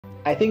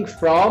I think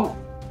from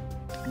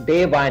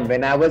day one,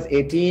 when I was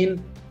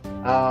 18,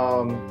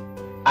 I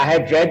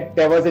had read,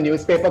 there was a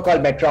newspaper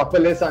called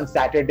Metropolis on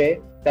Saturday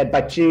that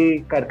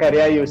Bachi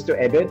Karkaria used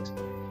to edit.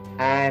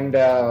 And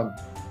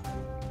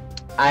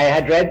I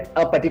had read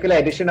a particular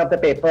edition of the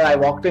paper. I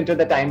walked into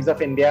the Times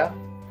of India,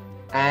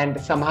 and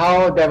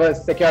somehow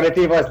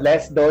security was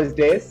less those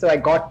days. So I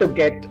got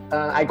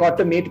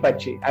to meet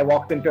Bachi. I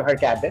walked into her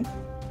cabin.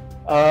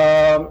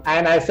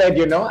 And I said,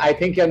 I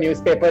think your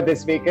newspaper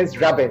this week is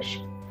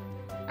rubbish.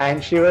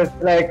 And she was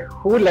like,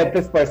 who let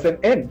this person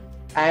in?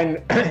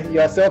 And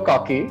you're so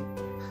cocky. You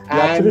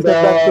actually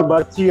said that to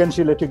Bachi and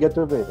she let you get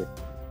away.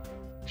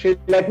 She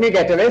let me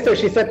get away. So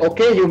she said,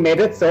 okay, you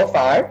made it so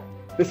far.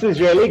 This is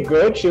really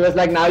good. She was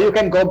like, now you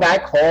can go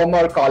back home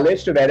or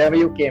college to wherever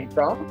you came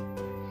from.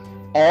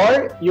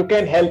 Or you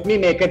can help me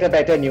make it a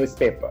better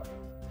newspaper.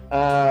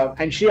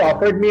 And she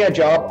offered me a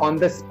job on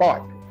the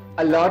spot.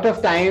 A lot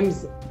of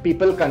times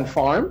people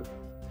conform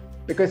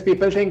because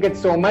people think it's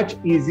so much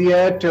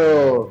easier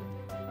to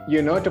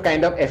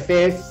kind of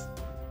efface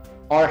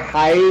or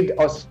hide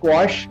or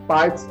squash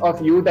parts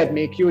of you that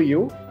make you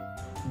you,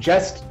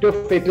 just to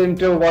fit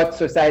into what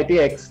society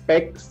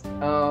expects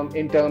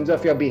in terms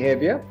of your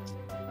behavior.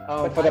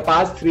 For the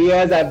past 3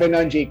 years, I've been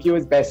on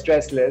GQ's best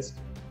dressed list,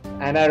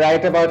 and I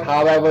write about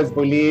how I was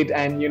bullied,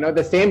 and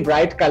the same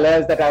bright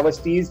colors that I was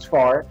teased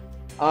for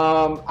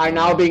are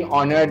now being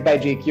honored by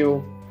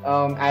GQ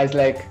as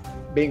like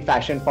being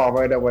fashion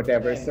forward or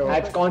whatever. So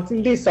I've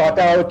constantly sought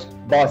out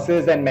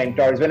bosses and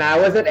mentors. When I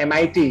was at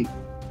MIT,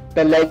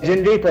 the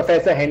legendary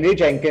Professor Henry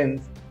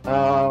Jenkins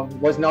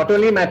was not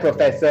only my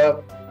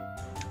professor,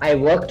 I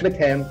worked with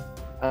him.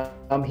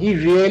 He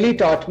really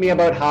taught me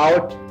about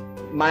how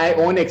my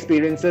own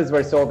experiences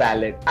were so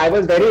valid. I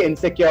was very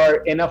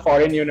insecure in a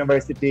foreign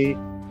university.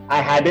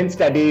 I hadn't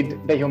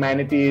studied the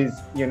humanities,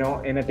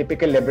 in a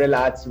typical liberal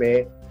arts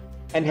way.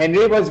 And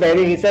Henry was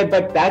he said,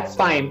 but that's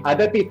fine.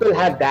 Other people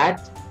have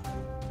that.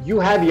 You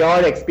have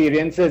your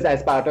experiences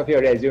as part of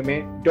your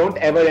resume. Don't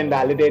ever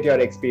invalidate your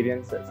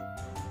experiences.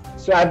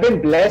 So I've been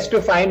blessed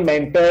to find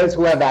mentors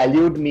who have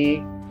valued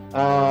me,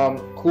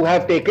 who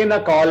have taken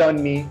a call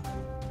on me,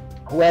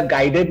 who have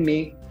guided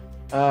me,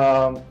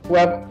 who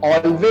have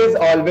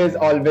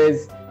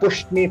always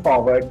pushed me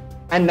forward.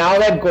 And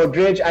now at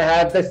Godrej, I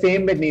have the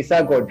same with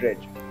Nisa Godrej.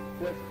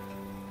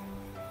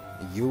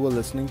 You were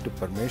listening to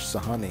Parmesh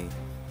Shahani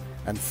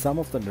and some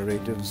of the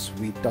narratives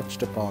we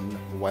touched upon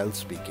while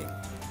speaking.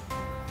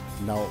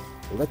 Now,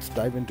 let's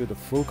dive into the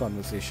full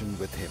conversation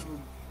with him.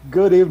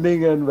 Good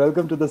evening and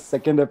welcome to the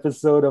second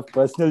episode of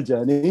Personal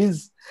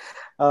Journeys.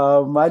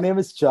 My name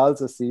is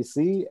Charles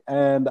Assisi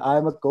and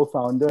I'm a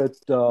co-founder at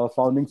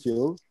Founding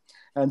Fuel.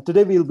 And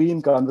today we'll be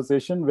in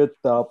conversation with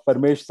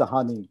Parmesh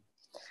Shahani.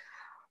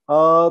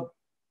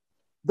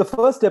 The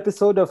first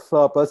episode of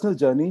Personal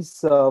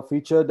Journeys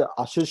featured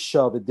Ashish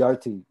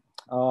Vidyarthi.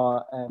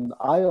 And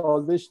I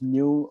always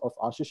knew of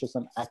Ashish as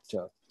an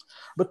actor.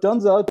 But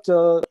turns out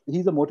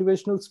he's a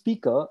motivational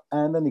speaker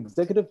and an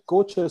executive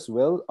coach as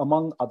well,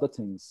 among other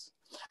things.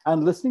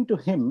 And listening to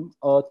him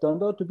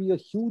turned out to be a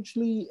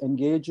hugely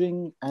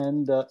engaging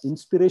and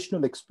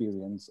inspirational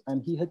experience.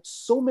 And he had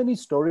so many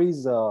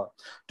stories to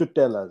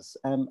tell us.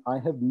 And I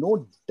have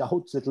no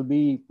doubts it'll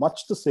be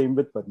much the same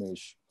with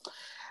Parmesh.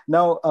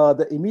 Now,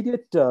 the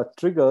immediate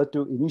trigger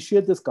to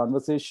initiate this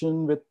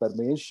conversation with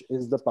Parmesh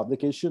is the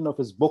publication of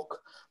his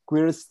book,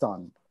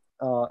 Queeristan.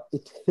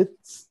 It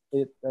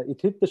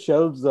hit the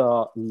shelves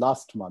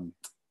last month.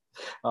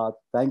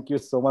 Thank you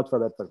so much for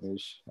that,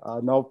 Parmesh.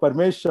 Now,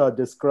 Parmesh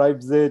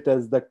describes it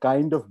as the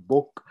kind of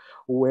book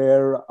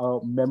where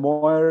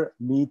memoir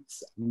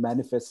meets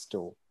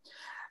manifesto.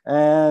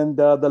 And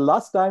the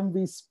last time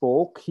we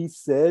spoke, he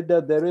said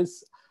there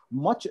is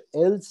much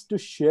else to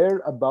share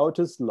about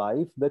his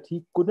life that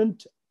he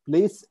couldn't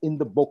place in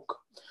the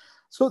book.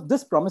 So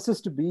this promises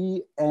to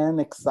be an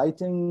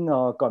exciting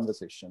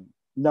conversation.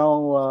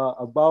 Now,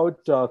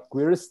 about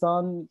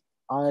Queeristan,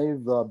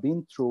 I've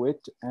been through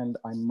it, and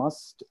I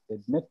must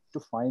admit to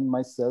find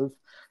myself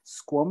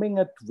squirming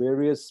at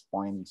various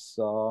points.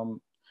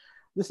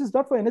 This is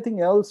not for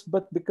anything else,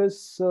 but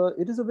because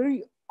it is a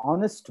very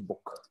honest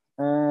book,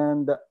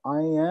 and I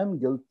am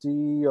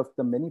guilty of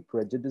the many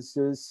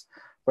prejudices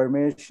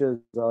Parmesh has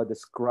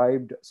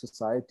described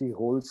society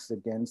holds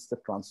against the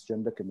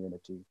transgender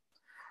community.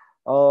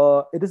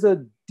 It is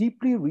a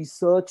deeply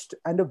researched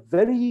and a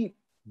very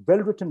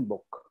well-written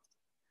book.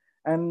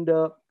 And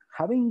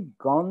having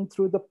gone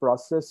through the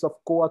process of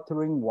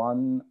co-authoring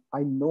one,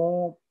 I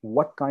know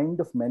what kind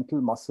of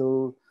mental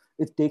muscle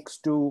it takes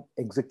to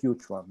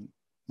execute one.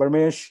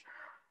 Parmesh,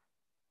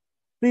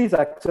 please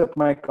accept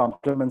my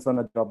compliments on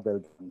a job well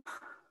done.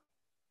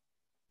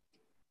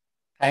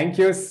 Thank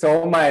you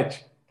so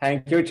much.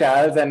 Thank you,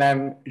 Charles. And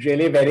I'm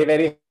really very,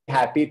 very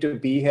happy to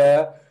be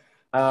here.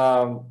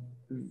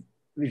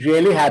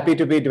 Really happy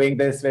to be doing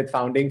this with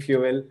Founding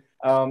Fuel.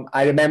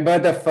 I remember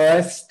the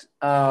first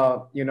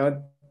time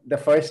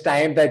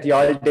that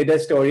y'all did a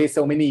story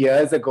so many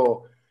years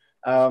ago.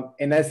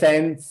 In a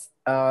sense,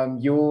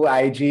 you,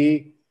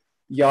 IG,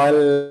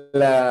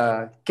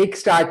 y'all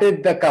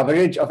kick-started the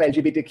coverage of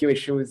LGBTQ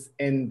issues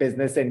in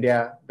Business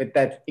India with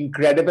that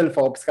incredible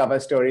Forbes cover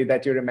story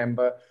that you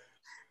remember.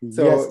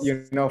 So,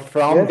 Yes,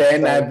 from yes,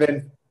 then I've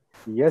been...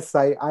 yes,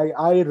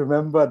 I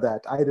remember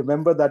that. I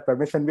remember that,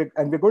 Parmesh,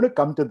 and we're going to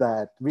come to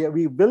that.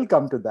 We will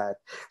come to that.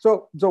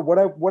 So what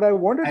I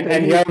want to tell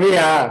And you, here we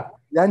are.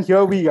 and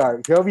here we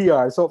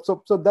are. So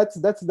that's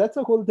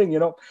the whole thing.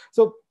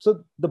 So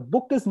the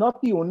book is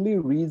not the only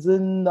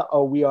reason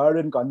we are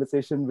in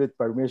conversation with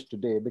Parmesh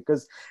today,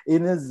 because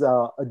in his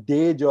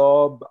day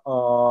job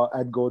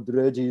at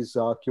Godrej, he's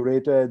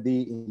curator at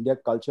the India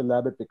Culture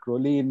Lab at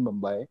Pikroli in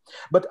Mumbai.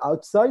 But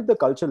outside the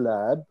culture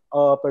lab,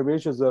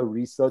 Parmesh is a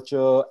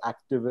researcher,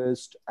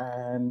 activist,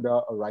 and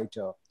a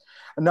writer.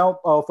 Now,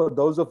 for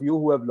those of you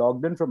who have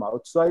logged in from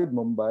outside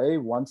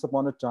Mumbai, once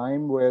upon a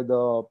time where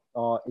the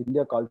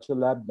India Culture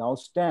Lab now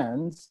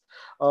stands,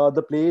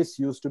 the place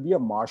used to be a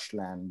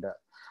marshland.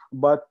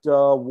 But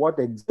what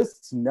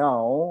exists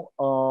now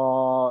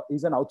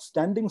is an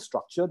outstanding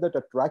structure that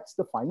attracts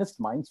the finest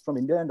minds from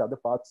India and other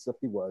parts of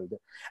the world.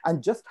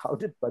 And just how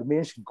did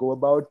Parmesh go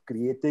about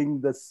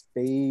creating the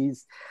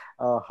space?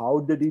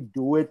 How did he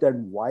do it,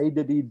 and why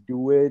did he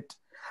do it?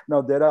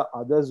 Now, there are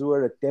others who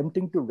are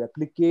attempting to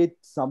replicate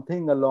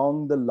something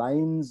along the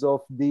lines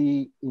of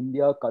the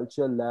India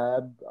Culture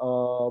Lab.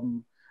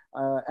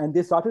 And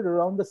they started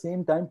around the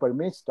same time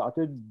Parmesh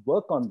started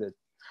work on this.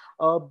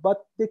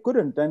 But they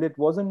couldn't, and it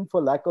wasn't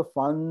for lack of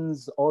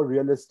funds or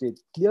real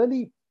estate.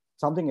 Clearly,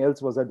 something else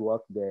was at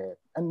work there.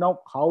 And now,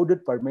 how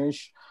did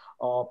Parmesh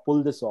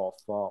pull this off?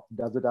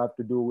 Does it have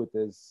to do with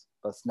his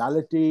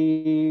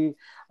personality?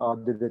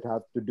 Did it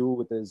have to do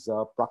with his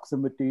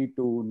proximity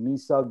to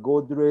Nisa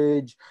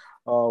Godrej?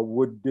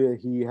 Would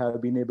he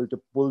have been able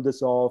to pull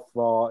this off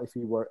if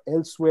he were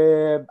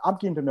elsewhere? I'm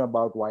keen to know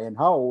about why and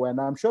how, and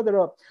I'm sure there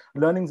are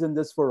learnings in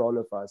this for all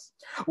of us.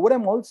 What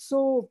I'm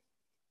also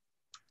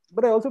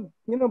but I also,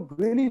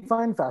 really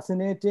find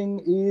fascinating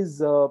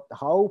is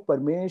how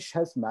Parmesh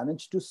has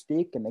managed to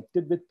stay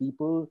connected with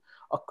people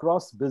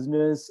across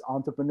business,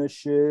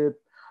 entrepreneurship,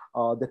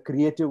 the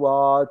creative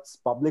arts,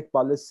 public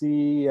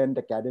policy, and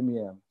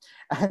academia.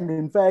 And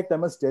in fact, I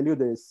must tell you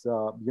this,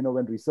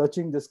 when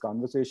researching this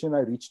conversation, I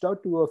reached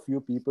out to a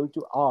few people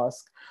to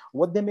ask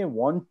what they may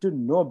want to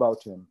know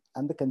about him.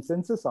 And the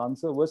consensus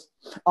answer was,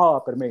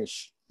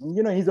 Parmesh,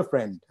 he's a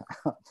friend.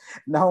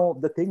 Now,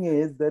 the thing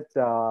is that,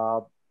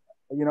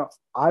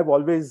 I've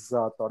always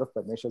thought of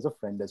Parmesh as a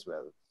friend as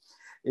well.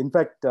 In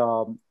fact,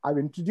 I've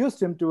introduced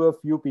him to a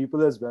few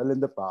people as well in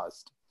the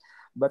past.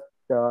 But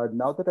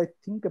now that I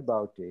think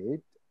about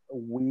it,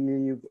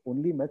 we've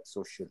only met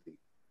socially.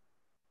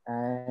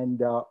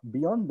 And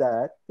beyond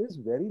that, there's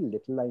very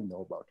little I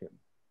know about him.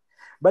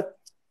 But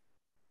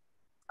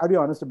I'll be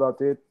honest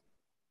about it.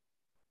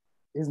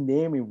 His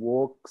name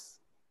evokes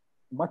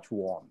much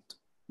warmth.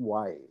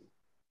 Why?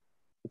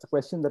 It's a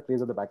question that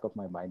plays at the back of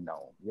my mind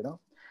now,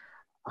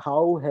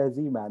 How has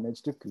he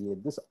managed to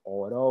create this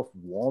aura of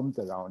warmth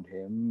around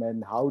him,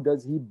 and how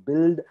does he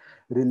build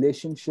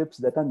relationships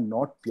that are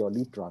not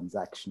purely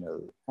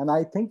transactional? And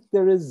I think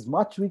there is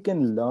much we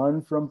can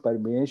learn from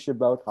Parmesh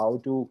about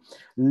how to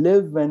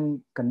live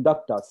and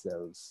conduct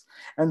ourselves.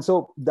 And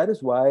so that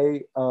is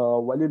why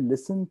while you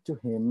listen to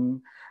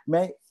him,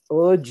 may I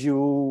urge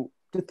you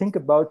to think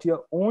about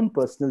your own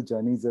personal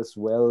journeys as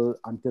well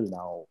until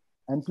now,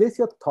 and place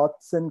your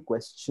thoughts and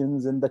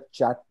questions in the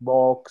chat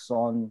box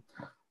on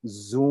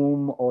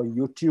Zoom or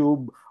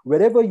YouTube,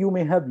 wherever you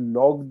may have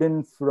logged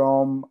in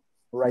from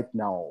right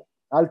now.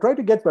 I'll try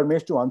to get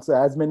Parmesh to answer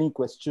as many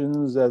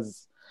questions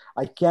as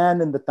I can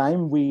in the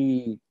time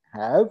we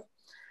have.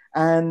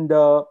 And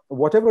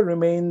whatever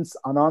remains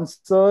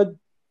unanswered,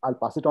 I'll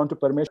pass it on to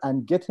Parmesh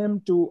and get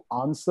him to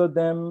answer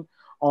them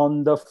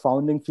on the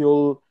Founding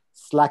Fuel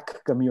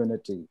Slack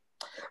community.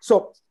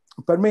 So,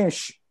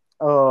 Parmesh,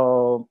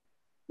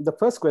 the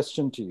first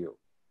question to you.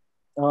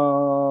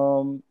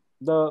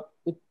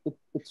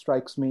 It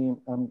strikes me.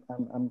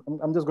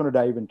 I'm just going to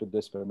dive into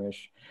this,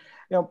 Parmesh.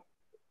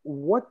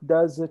 What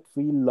does it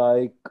feel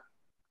like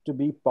to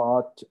be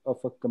part of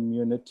a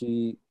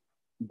community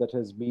that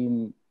has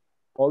been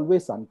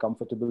always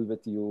uncomfortable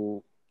with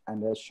you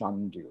and has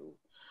shunned you,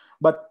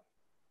 but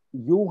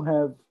you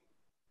have,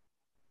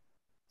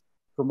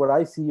 from what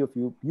I see of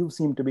you, you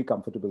seem to be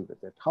comfortable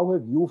with it. How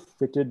have you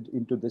fitted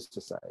into this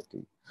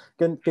society?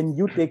 Can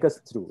you take us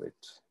through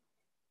it?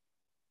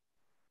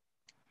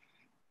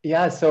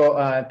 Yeah, so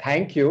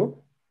thank you.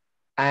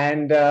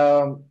 And,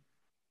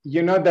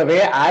 the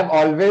way I've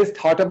always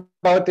thought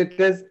about it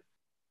is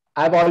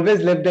I've always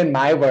lived in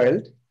my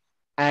world,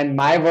 and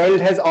my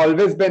world has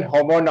always been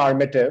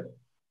homonormative.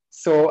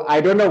 So I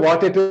don't know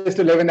what it is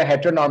to live in a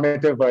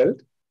heteronormative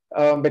world,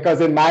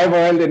 because in my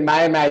world, in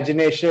my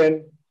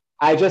imagination,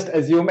 I just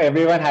assume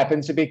everyone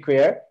happens to be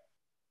queer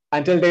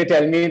until they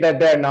tell me that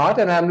they're not.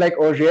 And I'm like,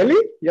 oh,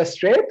 really? You're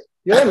straight?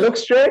 You don't look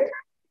straight?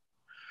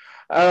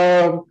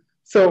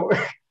 So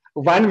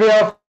one way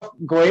of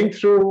going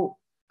through,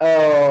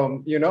 a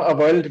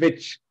world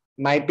which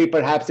might be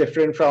perhaps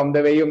different from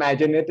the way you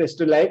imagine it is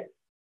to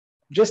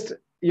just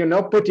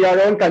put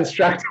your own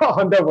construct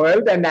on the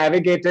world and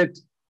navigate it,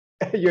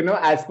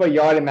 as per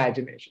your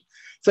imagination.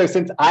 So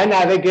since I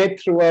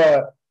navigate through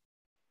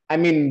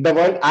the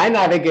world I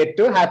navigate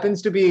to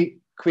happens to be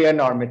queer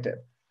normative.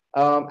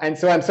 And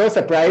so I'm so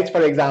surprised,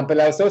 for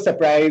example, I was so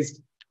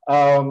surprised,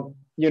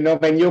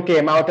 when you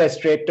came out as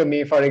straight to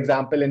me, for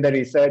example, in the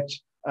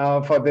research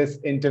for this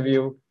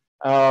interview,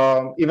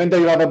 even though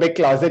you have a big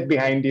closet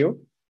behind you,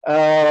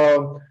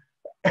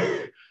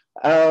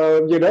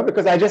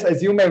 because I just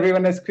assume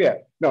everyone is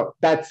queer. No,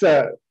 but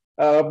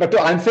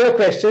to answer your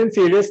question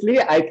seriously,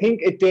 I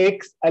think it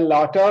takes a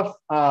lot of,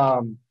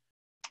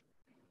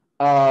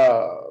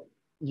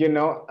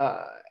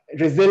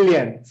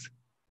 resilience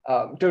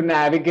to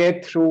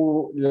navigate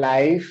through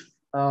life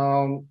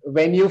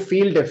when you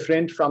feel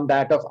different from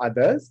that of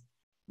others.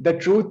 The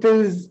truth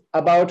is,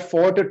 about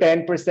 4 to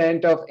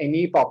 10% of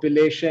any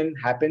population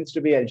happens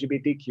to be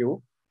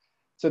LGBTQ.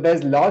 So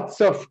there's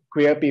lots of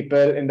queer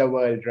people in the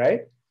world,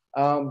 right?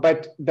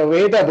 But the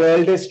way the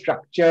world is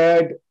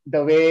structured,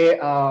 the way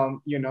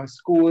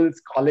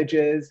schools,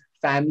 colleges,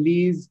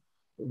 families,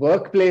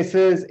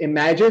 workplaces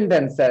imagine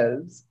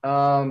themselves,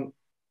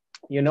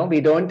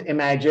 we don't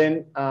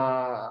imagine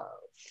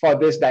for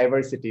this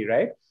diversity,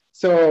 right?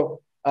 So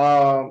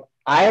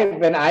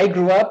when I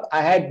grew up,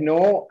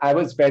 I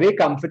was very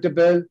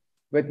comfortable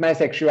with my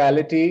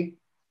sexuality.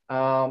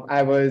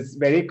 I was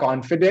very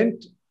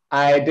confident.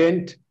 I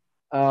didn't,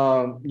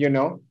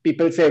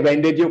 people say,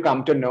 when did you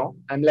come to know?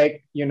 I'm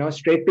like,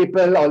 straight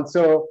people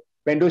also,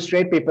 when do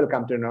straight people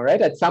come to know,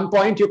 right? At some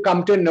point you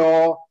come to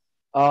know,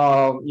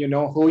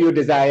 who you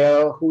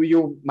desire, who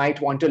you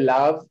might want to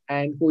love,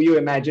 and who you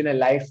imagine a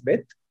life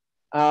with.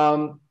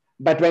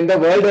 But when the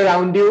world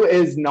around you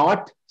is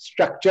not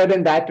structured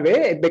in that way,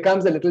 it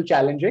becomes a little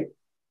challenging.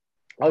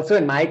 Also,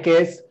 in my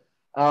case,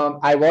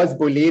 I was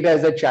bullied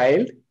as a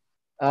child.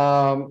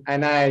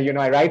 And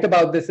I write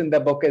about this in the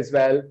book as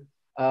well.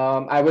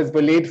 I was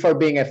bullied for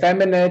being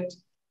effeminate.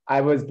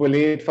 I was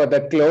bullied for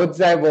the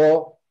clothes I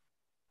wore.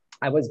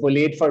 I was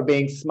bullied for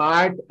being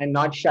smart and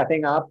not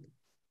shutting up.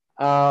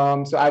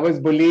 So I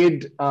was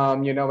bullied,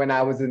 when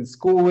I was in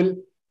school.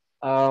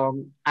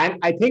 And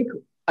I think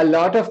a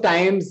lot of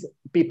times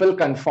people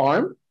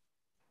conform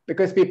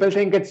because people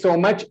think it's so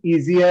much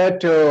easier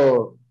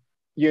to,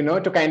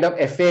 to kind of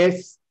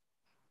efface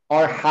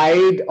or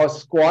hide or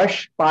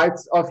squash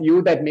parts of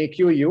you that make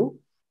you you,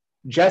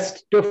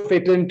 just to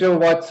fit into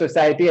what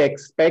society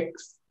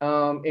expects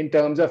in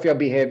terms of your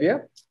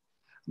behavior.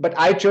 But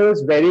I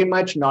chose very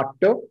much not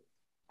to.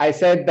 I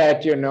said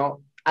that,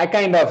 I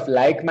kind of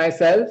like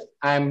myself.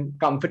 I'm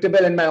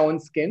comfortable in my own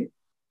skin.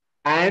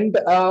 And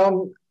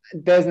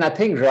there's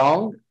nothing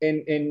wrong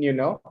in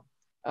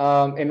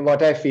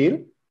what I feel.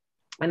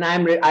 And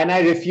I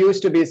refuse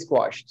to be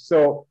squashed.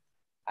 So,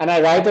 and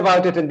I write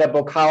about it in the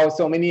book, how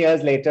so many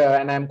years later,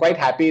 and I'm quite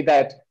happy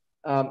that,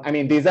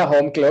 these are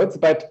home clothes,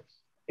 but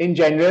in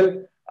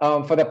general,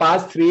 for the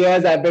past 3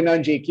 years, I've been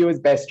on GQ's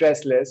best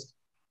dressed list.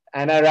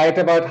 And I write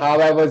about how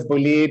I was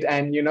bullied,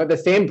 and, the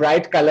same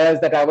bright colors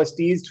that I was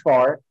teased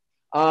for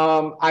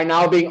are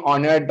now being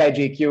honored by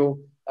GQ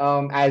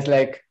as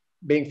like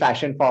being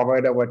fashion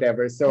forward or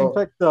whatever. So in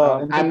fact,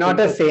 I'm not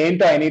a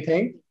saint or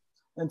anything.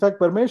 In fact,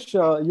 Parmesh,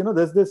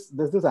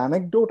 there's this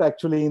anecdote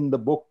actually in the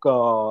book.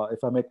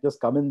 If I may just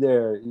come in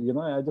there,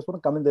 I just want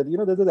to come in there.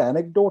 There's this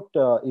anecdote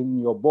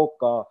in your book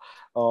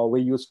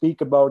where you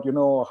speak about,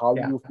 how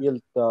you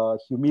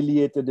felt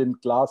humiliated in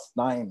class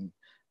 9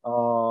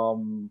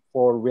 for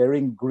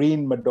wearing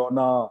green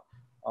Madonna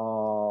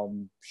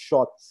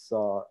shorts,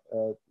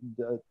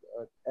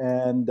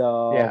 and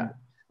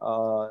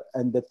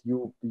that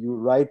you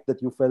write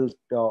that you felt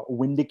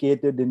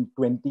vindicated in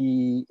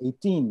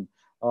 2018.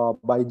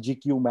 By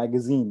GQ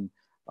magazine,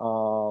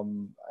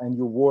 and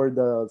you wore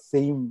the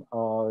same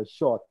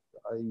short.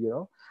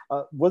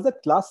 Was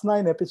that class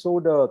 9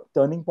 episode a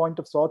turning point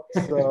of sorts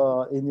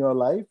in your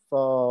life,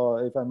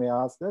 if I may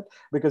ask that?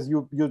 Because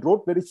you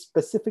wrote very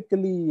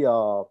specifically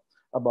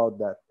about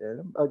that.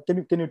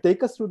 Can you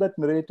take us through that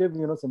narrative?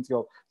 Since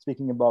you're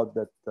speaking about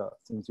that,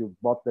 since you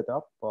brought that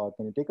up,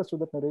 can you take us through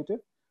that narrative?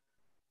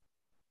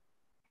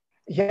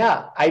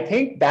 Yeah, I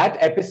think that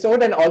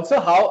episode, and also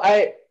how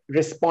I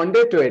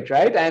responded to it,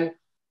 right? And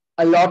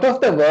a lot of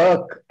the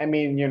work,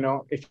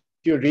 if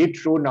you read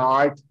True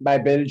North by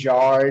Bill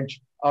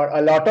George, or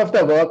a lot of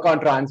the work on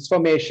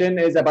transformation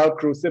is about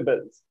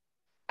crucibles.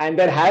 And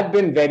there have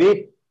been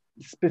very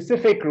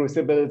specific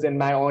crucibles in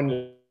my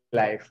own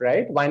life,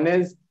 right? One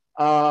is,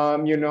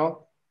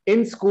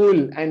 in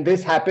school, and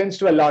this happens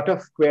to a lot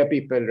of queer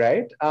people,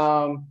 right?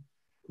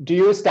 Do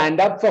you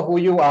stand up for who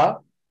you are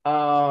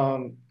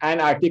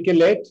and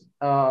articulate,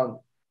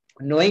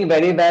 knowing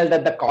very well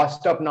that the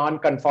cost of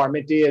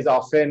non-conformity is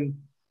often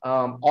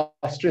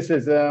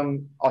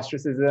ostracism,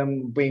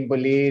 being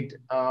bullied,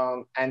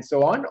 and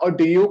so on? Or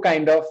do you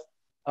kind of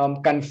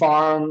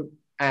conform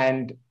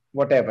and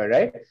whatever,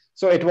 right?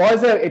 So it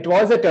was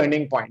a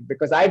turning point,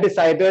 because I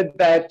decided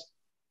that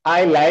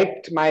I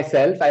liked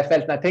myself. I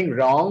felt nothing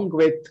wrong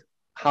with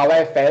how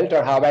I felt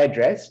or how I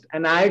dressed,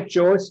 and I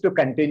chose to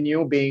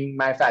continue being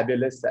my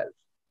fabulous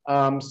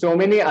self. So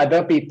many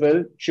other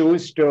people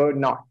choose to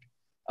not.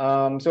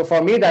 So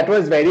for me, that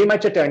was very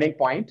much a turning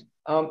point.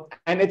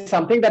 And it's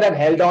something that I've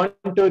held on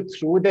to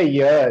through the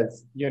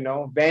years,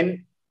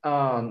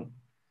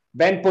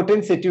 when put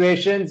in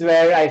situations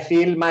where I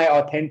feel my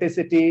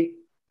authenticity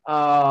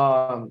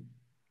um,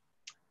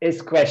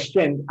 is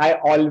questioned, I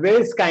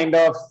always kind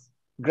of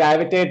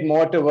gravitate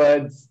more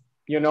towards,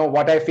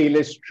 what I feel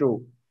is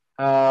true,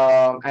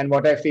 and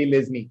what I feel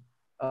is me.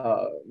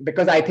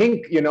 Because I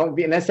think,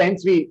 in a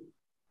sense,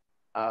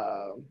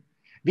 uh,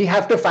 we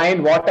have to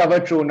find what our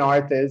true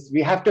north is.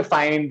 We have to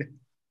find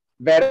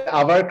where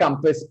our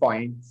compass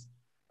points.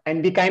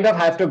 And we kind of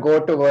have to go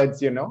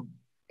towards,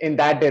 in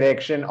that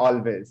direction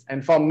always.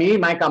 And for me,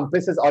 my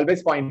compass has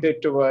always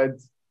pointed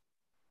towards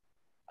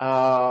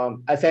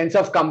a sense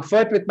of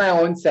comfort with my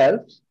own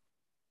self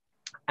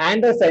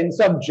and a sense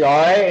of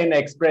joy in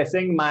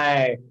expressing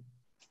my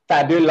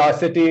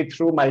fabulosity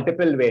through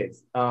multiple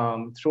ways,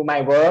 through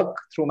my work,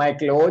 through my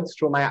clothes,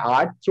 through my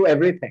art, through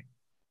everything.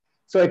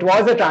 So it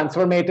was a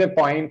transformative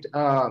point,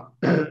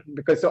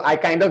 because so I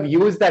kind of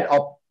used that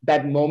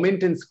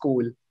moment in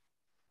school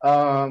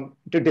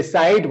to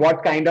decide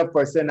what kind of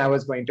person I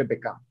was going to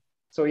become.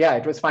 So yeah,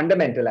 it was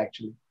fundamental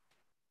actually.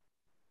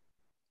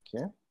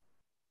 Okay.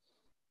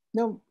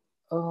 Now,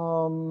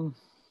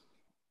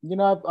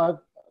 I've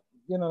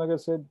like I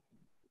said,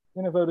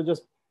 if I were to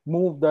just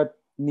move that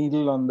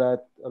needle on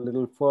that a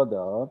little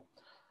further,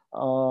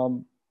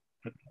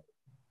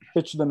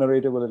 pitch the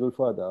narrative a little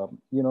further.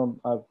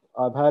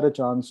 I've had a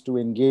chance to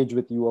engage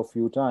with you a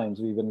few times.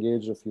 We've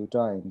engaged a few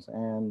times,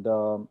 and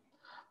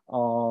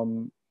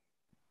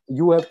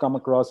you have come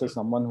across as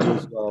someone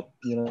who's,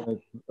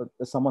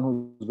 as someone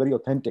who's very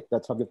authentic.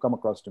 That's how you've come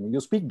across to me. You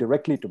speak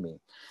directly to me,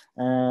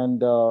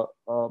 and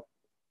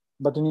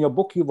but in your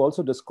book, you've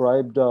also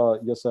described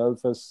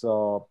yourself as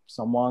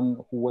someone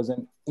who was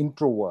an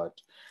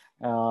introvert,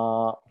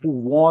 and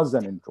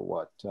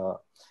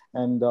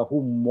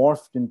who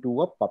morphed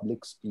into a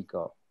public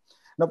speaker.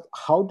 Now,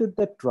 how did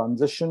that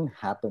transition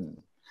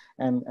happen?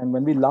 And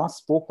when we last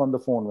spoke on the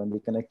phone, when we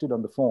connected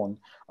on the phone,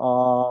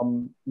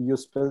 you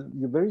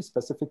very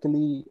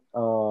specifically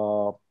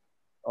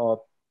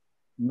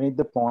made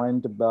the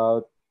point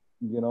about,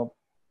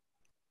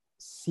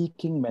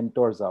 seeking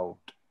mentors out,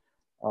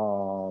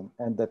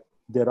 and that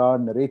there are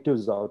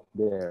narratives out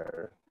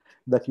there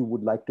that you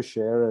would like to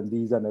share, and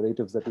these are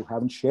narratives that you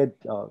haven't shared.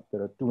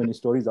 There are too many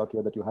stories out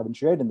here that you haven't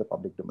shared in the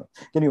public domain.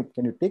 Can you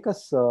take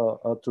us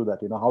through that?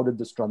 How did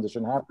this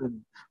transition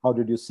happen? How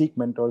did you seek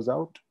mentors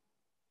out?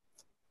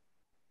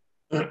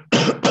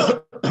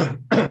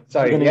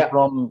 Sorry,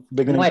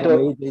 beginning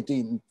from age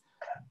 18.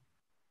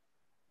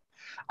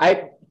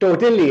 I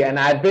totally, and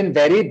I've been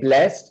very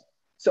blessed.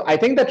 So I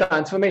think the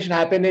transformation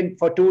happened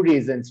for two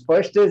reasons.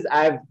 First is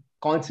I've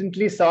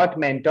constantly sought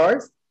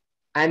mentors,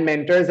 and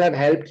mentors have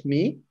helped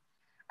me.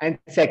 And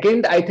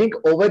second, I think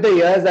over the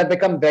years, I've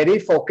become very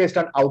focused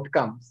on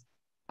outcomes.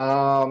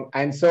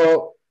 And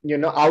so,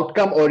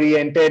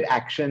 outcome-oriented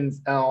actions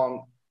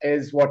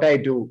is what I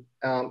do.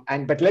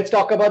 But let's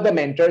talk about the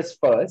mentors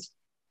first.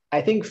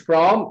 I think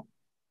from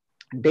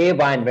day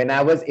one, when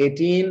I was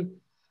 18,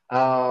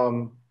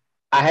 I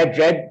had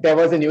read, there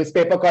was a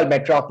newspaper called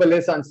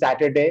Metropolis on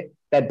Saturday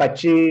that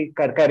Bachi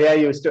Karkaria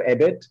used to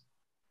edit.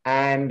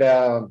 And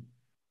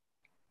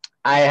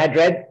I had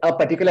read a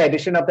particular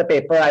edition of the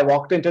paper. I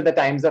walked into the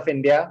Times of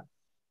India,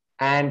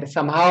 and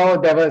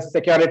somehow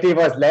security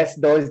was less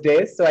those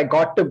days. So I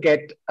got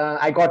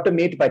to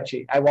meet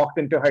Bachi. I walked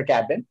into her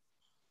cabin.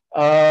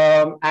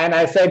 And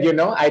I said,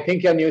 I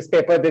think your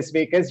newspaper this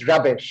week is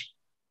rubbish.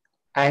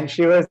 And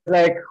she was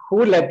like,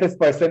 who let this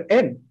person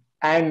in?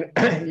 And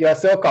you're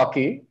so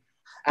cocky.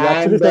 You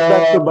actually said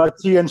that to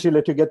Bachi, and she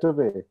let you get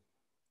away.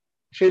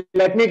 She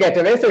let me get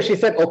away. So she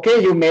said,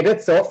 okay, you made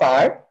it so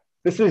far.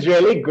 This is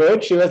really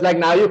good. She was like,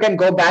 now you can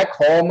go back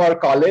home or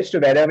college to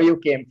wherever you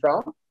came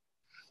from,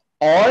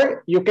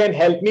 or you can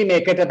help me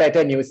make it a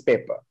better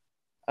newspaper.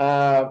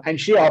 And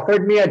she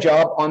offered me a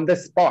job on the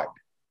spot.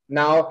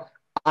 Now,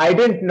 I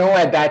didn't know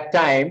at that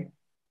time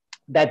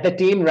that the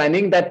team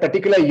running that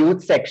particular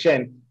youth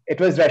section, it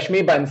was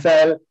Rashmi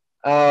Bansal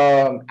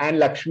and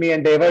Lakshmi,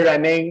 and they were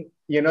running,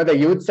 the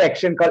youth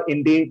section called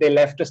Indie. They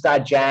left to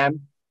start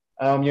Jam,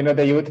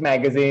 the youth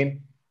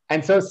magazine.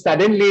 And so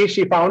suddenly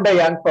she found a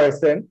young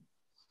person,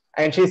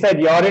 and she said,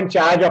 you're in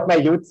charge of my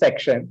youth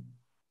section,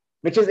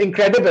 which is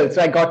incredible.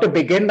 So I got to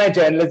begin my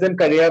journalism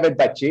career with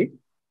Bachi.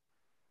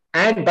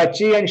 And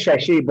Bachi and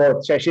Shashi,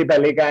 both Shashi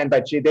Balika and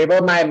Bachi, they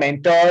were my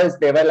mentors.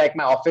 They were like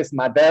my office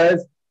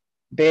mothers.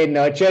 They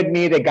nurtured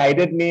me. They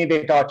guided me.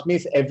 They taught me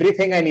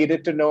everything I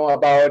needed to know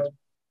about,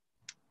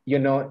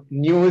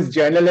 news,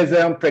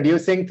 journalism,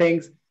 producing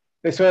things.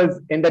 This was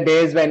in the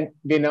days when,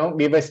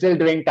 we were still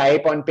doing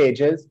type on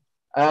pages.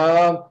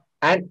 I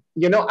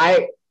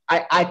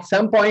at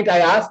some point I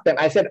asked them,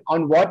 I said,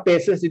 on what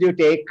basis did you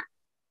take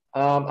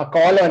a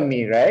call on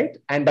me, right?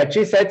 And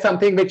Bachi said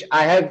something which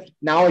I have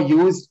now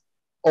used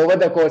over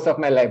the course of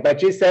my life.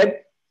 Bachi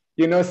said,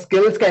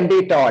 skills can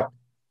be taught.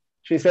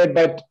 She said,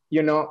 but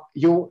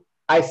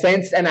I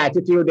sensed an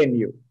attitude in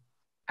you,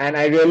 and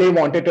I really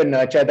wanted to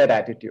nurture that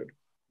attitude.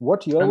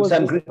 What year was So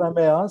this, if I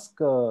may ask,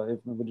 if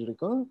would you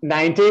recall?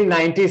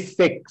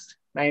 1996.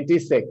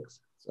 96.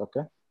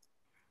 Okay.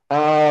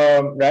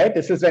 Right.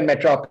 This is when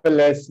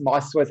Metropolis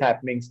Moss was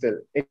happening still.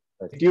 It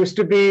used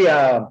to be,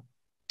 it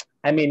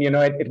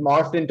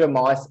morphed into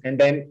Moss, and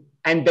then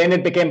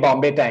it became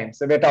Bombay Times.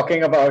 So we're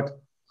talking about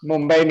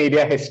Mumbai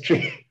media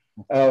history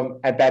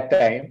at that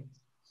time.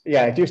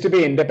 Yeah, it used to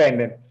be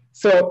independent.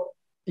 So,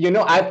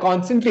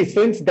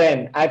 since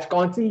then, I've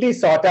constantly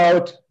sought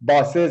out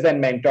bosses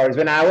and mentors.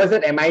 When I was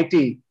at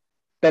MIT,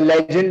 the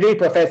legendary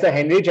Professor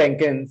Henry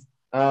Jenkins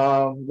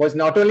was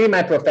not only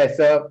my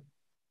professor,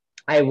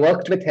 I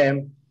worked with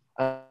him.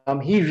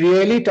 He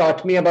really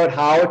taught me about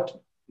how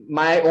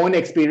my own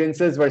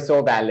experiences were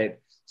so valid.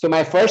 So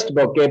my first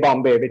book, Gay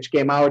Bombay, which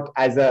came out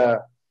as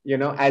a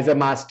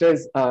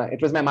master's,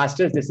 it was my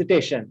master's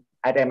dissertation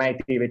at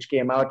MIT, which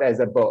came out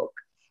as a book,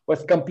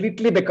 was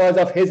completely because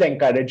of his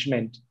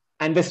encouragement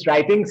and this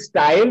writing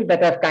style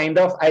that I've kind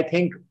of, I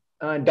think,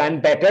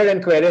 done better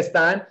in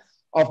Queeristan,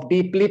 of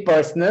deeply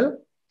personal,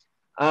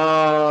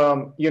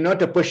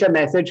 to push a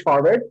message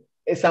forward,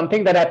 is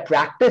something that I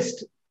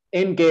practiced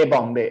in Gay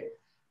Bombay.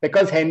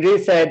 Because Henry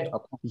said,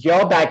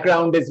 your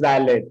background is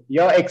valid,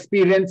 your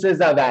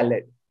experiences are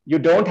valid. You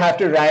don't have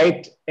to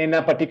write in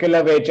a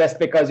particular way just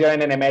because you're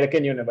in an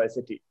American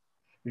university.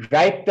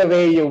 Write the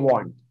way you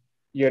want,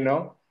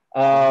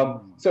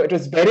 So it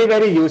was very,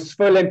 very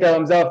useful in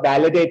terms of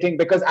validating,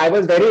 because I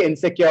was very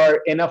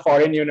insecure in a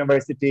foreign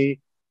university.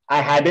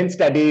 I hadn't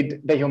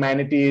studied the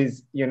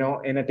humanities,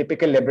 in a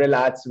typical liberal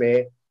arts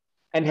way.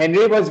 And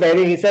Henry was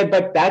he said,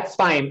 but that's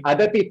fine.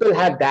 Other people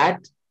have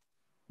that.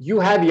 You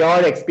have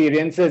your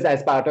experiences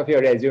as part of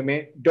your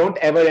resume. Don't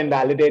ever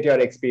invalidate your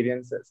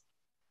experiences.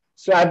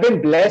 So I've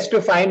been blessed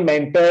to find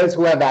mentors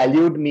who have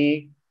valued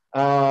me,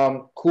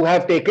 who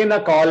have taken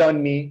a call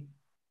on me,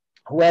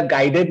 who have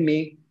guided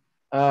me,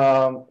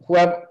 who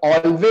have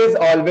always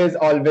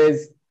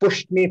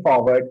pushed me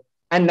forward.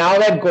 And now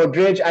at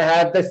Godrej, I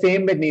have the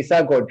same with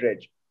Nisa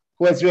Godrej,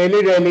 who has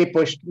really, really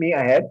pushed me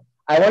ahead.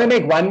 I want to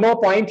make one more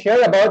point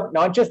here about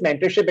not just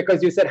mentorship,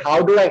 because you said,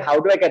 how do I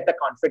get the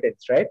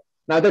confidence, right?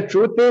 Now, the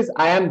truth is,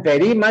 I am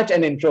very much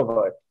an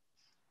introvert.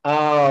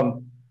 I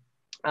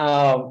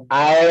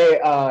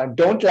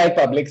don't like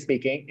public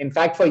speaking. In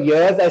fact, for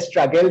years, I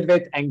struggled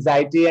with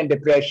anxiety and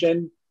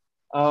depression.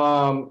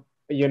 I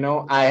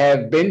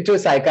have been to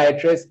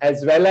psychiatrists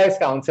as well as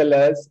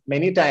counselors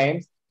many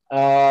times.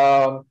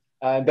 There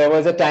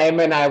was a time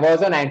when I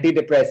was on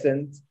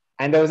antidepressants,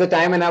 and there was a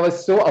time when I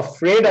was so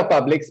afraid of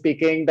public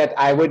speaking that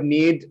I would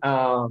need,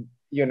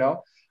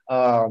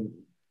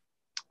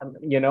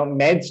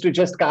 meds to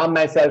just calm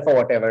myself or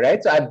whatever,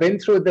 right? So I've been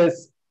through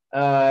this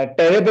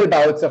terrible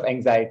bouts of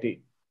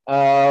anxiety.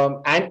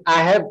 But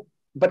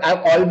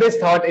I've always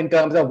thought in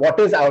terms of what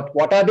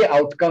are the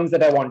outcomes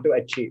that I want to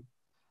achieve.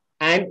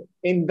 And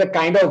in the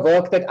kind of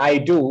work that I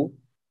do,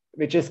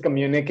 which is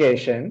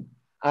communication,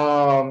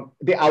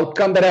 the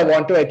outcome that I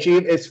want to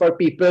achieve is for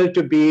people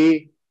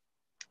to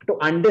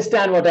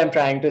understand what I'm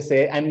trying to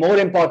say, and more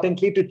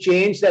importantly, to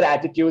change their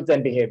attitudes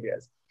and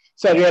behaviors.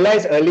 So I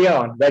realized early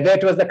on, whether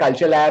it was the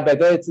Culture Lab,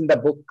 whether it's in the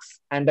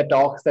books and the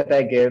talks that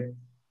I give,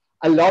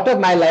 a lot of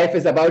my life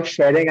is about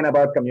sharing and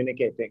about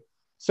communicating.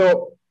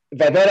 So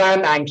whether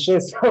I'm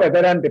anxious or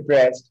whether I'm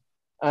depressed,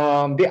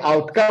 the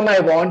outcome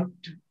I want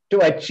to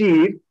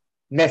achieve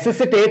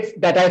necessitates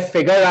that I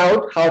figure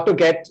out how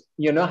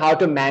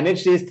to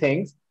manage these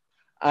things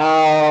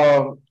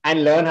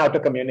and learn how to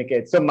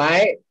communicate. So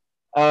my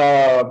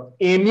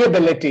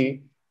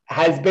amiability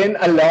has been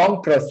a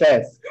long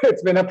process.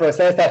 It's been a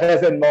process that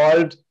has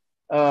involved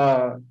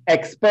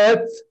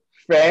experts,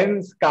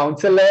 friends,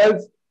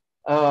 counselors,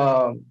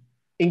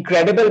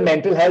 incredible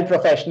mental health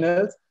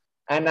professionals.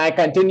 And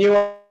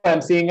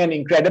I'm seeing an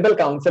incredible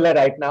counselor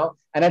right now.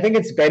 And I think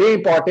it's very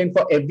important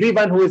for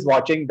everyone who is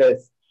watching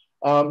this.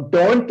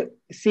 Don't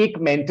seek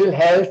mental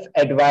health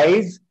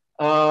advice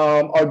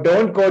or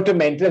don't go to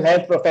mental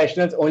health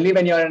professionals only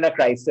when you're in a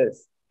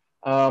crisis.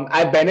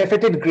 I've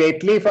benefited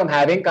greatly from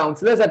having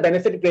counselors. I've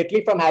benefited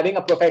greatly from having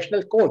a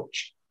professional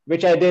coach,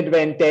 which I did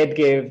when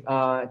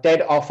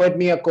Ted offered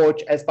me a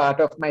coach as part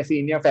of my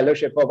senior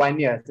fellowship for 1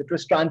 year. It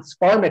was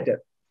transformative,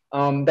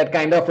 that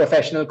kind of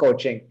professional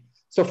coaching.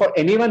 So for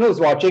anyone who's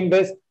watching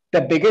this,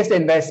 the biggest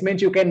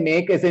investment you can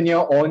make is in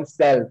your own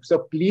self.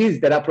 So please,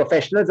 there are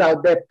professionals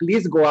out there.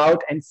 Please go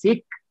out and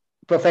seek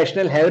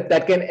professional help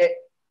that can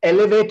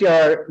elevate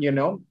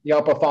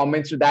your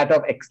performance to that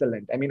of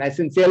excellent. I mean, I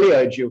sincerely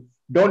urge you,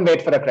 don't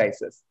wait for a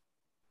crisis.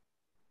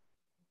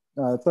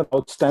 It's an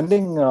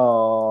outstanding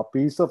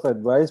piece of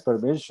advice,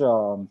 Parmesh.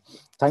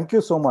 Thank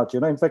you so much.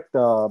 In fact,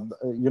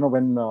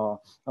 when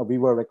we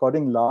were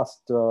recording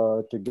last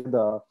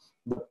together,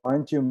 the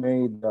point you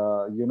made,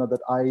 that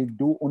I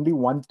do only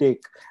one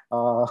take.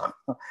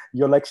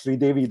 You're like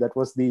Sridevi. That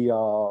was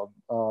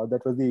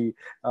the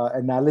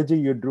analogy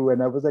you drew,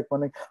 and I was like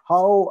wondering,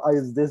 how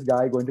is this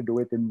guy going to do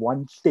it in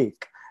one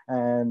take?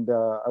 And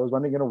I was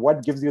wondering,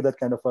 what gives you that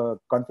kind of a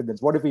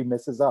confidence? What if he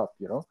messes up,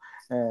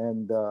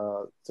 And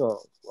so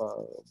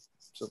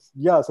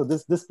yeah, so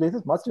this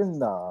places much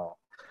in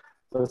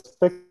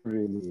perspective,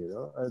 really,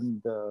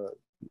 and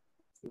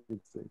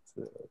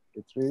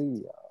it's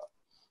really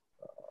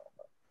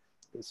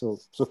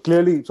so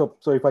clearly. So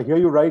if I hear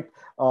you right,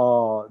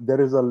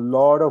 there is a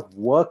lot of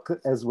work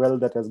as well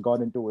that has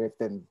gone into it,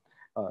 and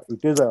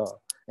it is a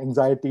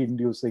anxiety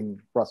inducing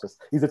process.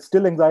 Is it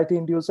still anxiety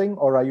inducing,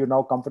 or are you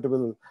now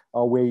comfortable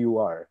where you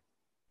are?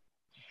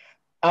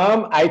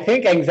 I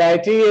think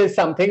anxiety is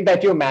something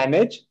that you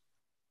manage.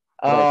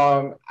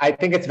 Right. I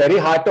think it's very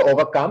hard to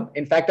overcome.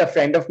 In fact, a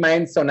friend of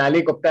mine,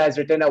 Sonali Gupta, has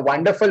written a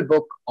wonderful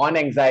book on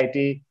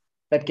anxiety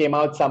that came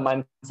out some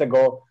months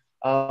ago.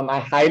 I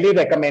highly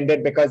recommend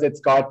it because it's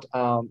got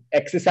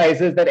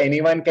exercises that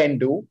anyone can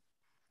do.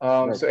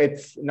 Right. So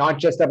it's not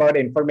just about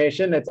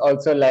information, it's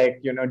also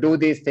like, do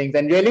these things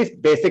and really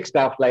basic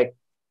stuff like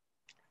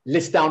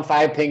list down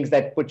 5 things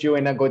that put you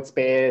in a good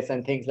space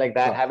and things like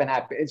that. Sure. Have an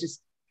happy. It's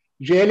just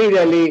really,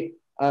 really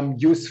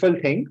useful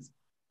things.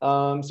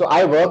 So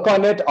I work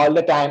on it all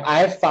the time. I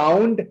have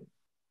found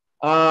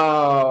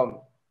uh,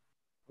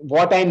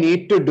 what I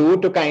need to do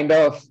to kind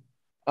of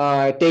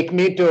take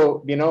me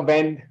to,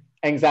 when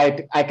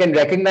anxiety, I can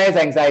recognize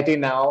anxiety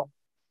now.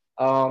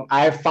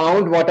 I have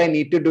found what I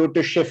need to do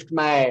to shift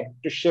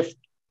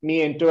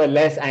me into a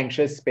less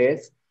anxious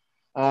space.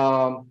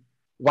 Um,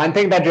 One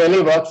thing that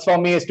really works for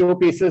me is 2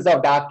 pieces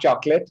of dark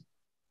chocolate.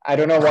 I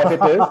don't know what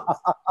it is.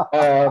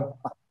 Uh,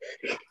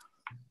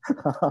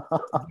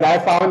 but I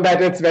found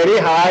that it's very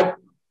hard.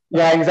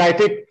 Your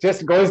anxiety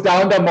just goes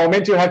down the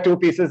moment you have 2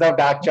 pieces of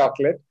dark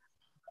chocolate.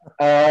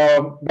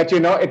 But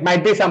it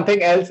might be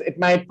something else. It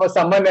might, for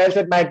someone else,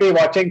 it might be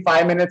watching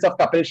 5 minutes of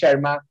Kapil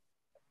Sharma.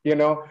 You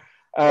know,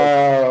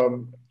 Right.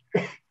 um,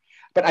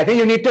 but I think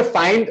you need to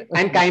find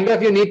and kind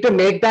of you need to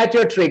make that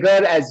your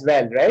trigger as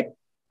well, right?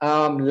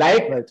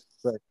 Like Right.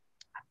 Right.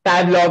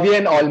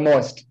 Pavlovian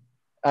almost.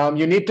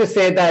 You need to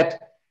say that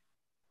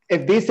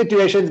if these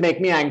situations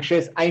make me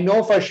anxious, I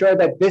know for sure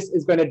that this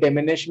is going to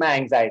diminish my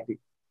anxiety.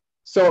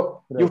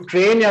 So you Right.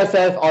 train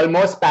yourself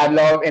almost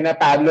Pavlov in a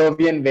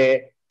Pavlovian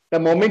way. The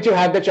moment you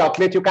have the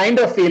chocolate, you kind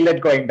of feel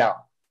it going down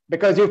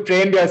because you've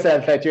trained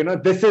yourself that,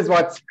 this is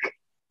what's.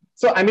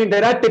 So, I mean,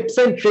 there are tips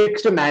and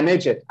tricks to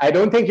manage it. I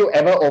don't think you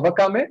ever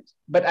overcome it,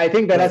 but I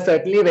think there are Right.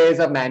 certainly ways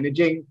of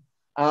managing.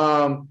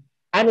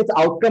 And it's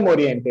outcome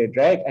oriented,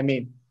 right? I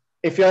mean,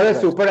 if you're a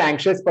Right. super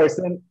anxious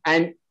person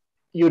and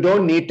you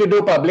don't need to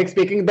do public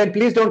speaking, then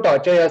please don't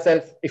torture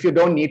yourself if you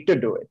don't need to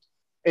do it.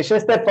 It's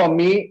just that Right. for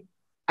me,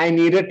 I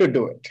needed to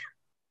do it.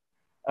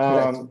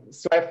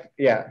 Right.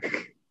 Yeah.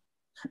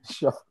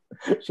 Sure,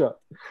 sure,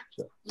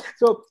 sure.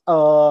 So,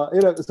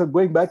 so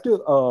going back to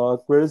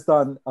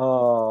Kyrgyzstan,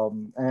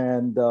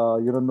 and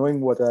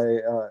knowing what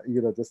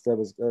just I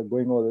was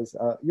going over this.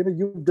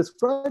 You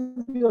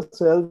describe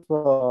yourself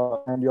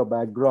and your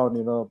background,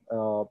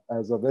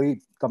 as a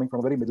very coming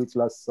from a very middle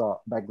class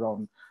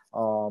background,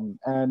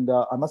 and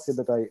I must say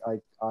that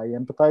I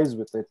empathize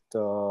with it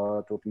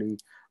totally,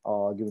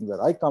 given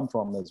where I come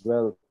from as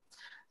well.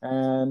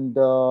 And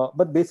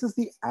but basis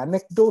the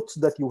anecdotes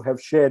that you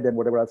have shared and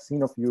whatever I've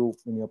seen of you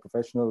in your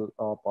professional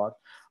part,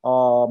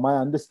 my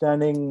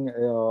understanding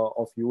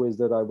of you is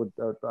that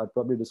I'd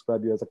probably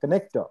describe you as a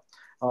connector.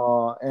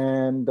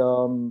 And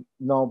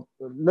now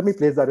let me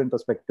place that in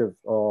perspective.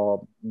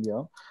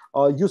 Yeah,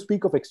 you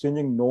speak of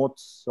exchanging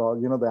notes,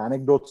 the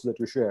anecdotes that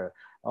you share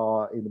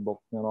in the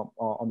book.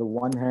 On the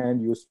one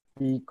hand, you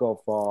speak of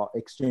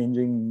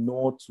exchanging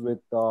notes with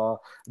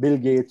Bill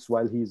Gates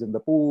while he's in the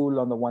pool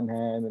on the one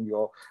hand, and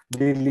you're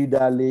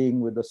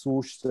dilly-dallying with the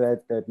sush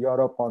set at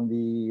Europe on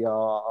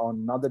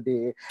another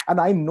day.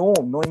 And I know,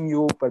 knowing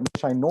you,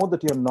 Parmesh, I know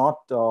that you're not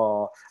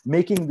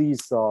making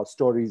these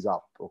stories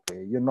up.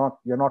 Okay, you're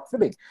not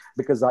fibbing,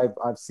 because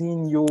I've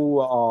seen you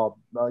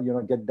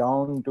get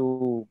down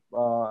to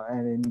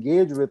and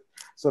engage with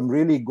some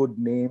really good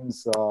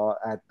names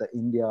at the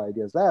India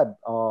Ideas Lab.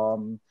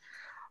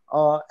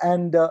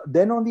 And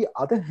then on the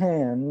other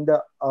hand,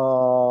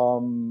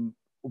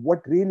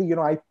 what really,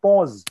 I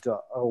paused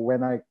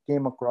when I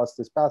came across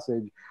this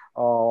passage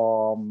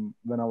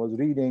when I was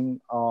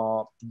reading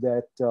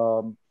that,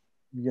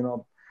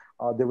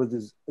 there was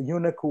this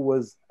eunuch who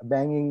was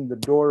banging the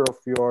door of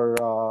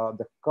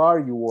the car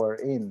you were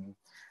in.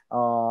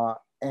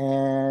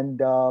 And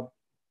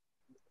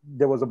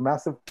there was a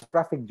massive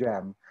traffic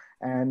jam,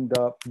 and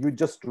you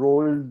just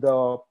rolled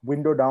the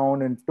window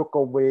down and took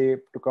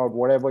out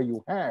whatever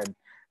you had,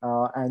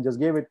 and just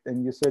gave it,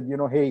 and you said,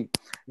 hey,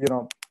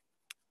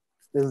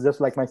 this is just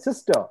like my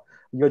sister.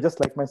 You're just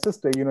like my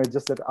sister. It's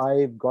just that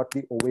I've got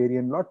the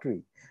ovarian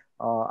lottery.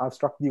 I've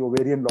struck the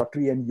ovarian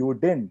lottery and you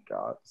didn't.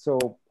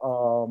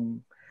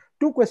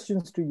 Two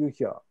questions to you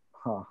here.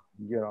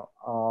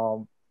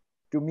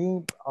 To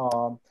me,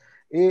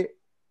 a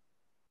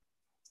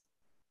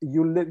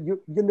you're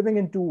living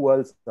in two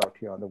worlds out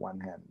here. On the one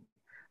hand,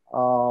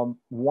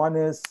 one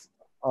is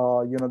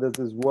there's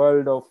this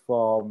world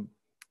of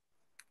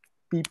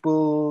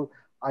people,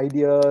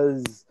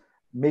 ideas,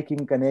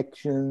 making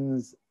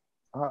connections.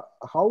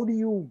 How do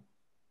you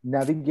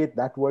navigate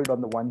that world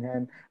on the one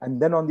hand, and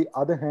then on the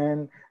other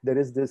hand, there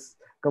is this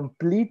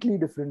completely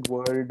different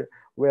world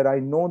where I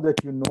know that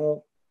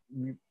you,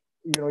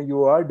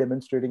 you are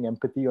demonstrating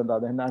empathy on the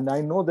other hand, and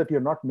I know that you're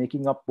not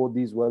making up both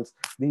these worlds.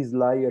 These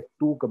lie at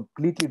two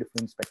completely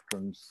different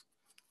spectrums.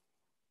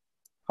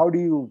 How do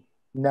you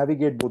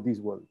navigate both these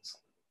worlds?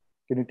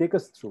 Can you take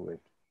us through it?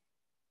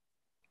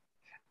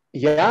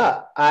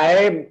 Yeah,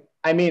 I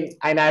mean,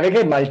 I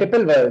navigate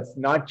multiple worlds,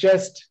 not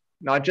just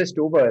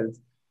two worlds.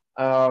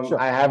 Sure.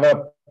 I have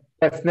a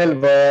personal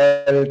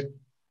world,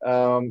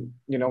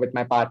 with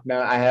my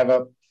partner. I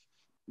have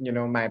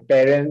my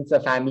parents, a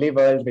family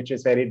world, which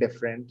is very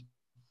different.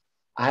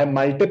 I have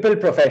multiple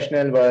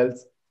professional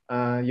worlds,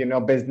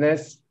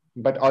 business,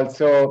 but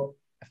also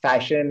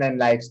fashion and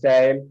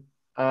lifestyle.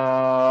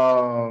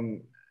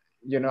 Um,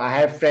 I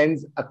have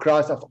friends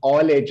across of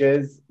all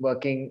ages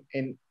working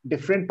in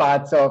different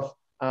parts of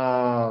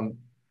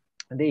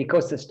the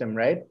ecosystem,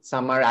 right?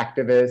 Some are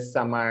activists,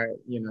 some are,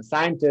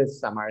 scientists,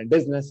 some are in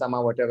business, some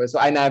are whatever. So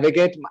I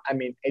navigate, I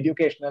mean,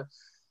 educational.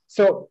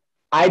 So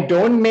I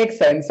don't make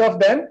sense of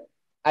them.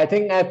 I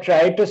think I've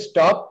tried to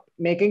stop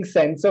making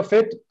sense of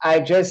it.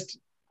 I'm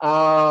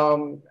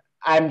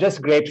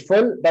just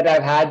grateful that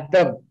I've had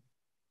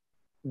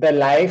the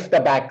life, the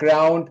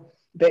background,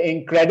 the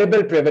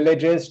incredible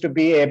privileges to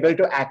be able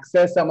to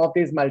access some of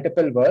these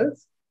multiple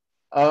worlds.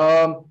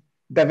 Um,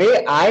 the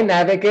way I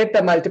navigate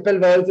the multiple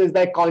worlds is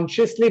by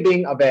consciously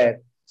being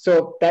aware.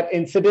 So that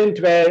incident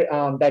where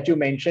that you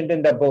mentioned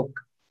in the book,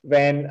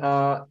 when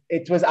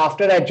it was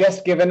after I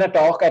just given a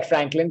talk at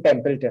Franklin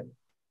Templeton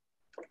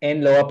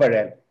in Lower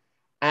Parel,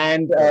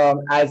 and Right.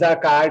 as our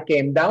car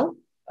came down,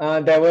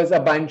 there was a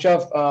bunch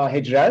of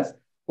hijras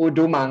who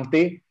do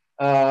mangti,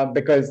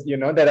 because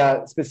there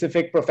are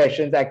specific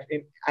professions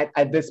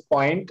at this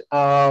point,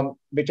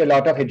 which a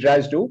lot of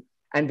hijras do,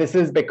 and this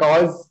is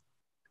because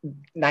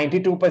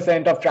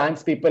 92% of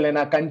trans people in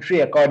our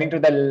country, according to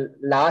the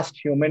last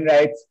human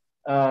rights,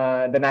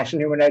 the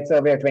National Human Rights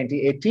Survey of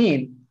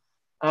 2018,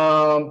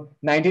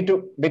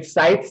 92, which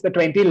cites the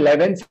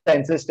 2011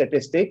 census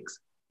statistics,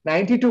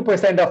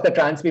 92% of the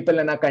trans people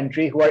in our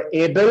country who are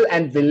able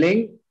and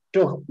willing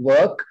to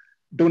work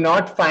do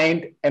not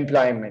find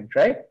employment,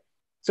 right?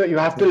 So you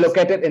have to Yes. look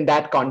at it in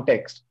that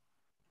context.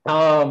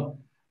 Um,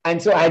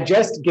 and so I had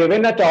just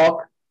given a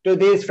talk to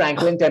these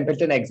Franklin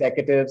Templeton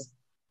executives,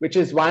 which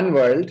is one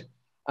world.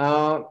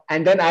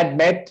 And then I'd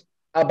met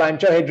a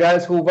bunch of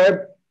hijras who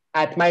were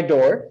at my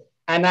door,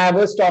 and I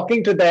was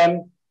talking to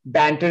them,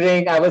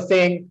 bantering. I was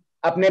saying,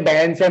 "Apne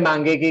behan se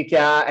mangegi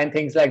kya," and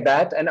things like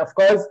that. And of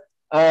course,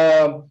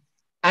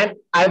 and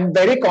I'm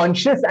very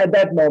conscious at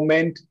that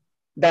moment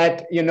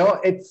that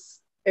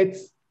it's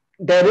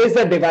there is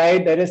a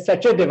divide. There is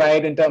such a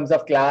divide in terms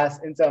of class,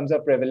 in terms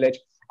of privilege.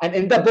 And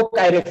in the book,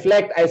 I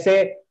reflect. I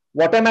say,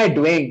 what am I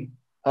doing?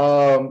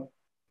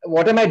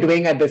 What am I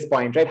doing at this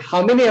point, right?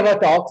 How many other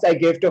talks I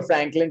give to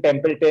Franklin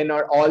Templeton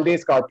or all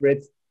these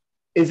corporates?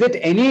 Is it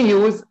any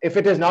use if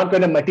it is not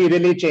going to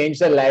materially change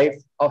the life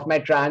of my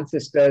trans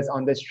sisters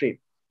on the street?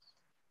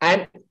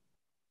 And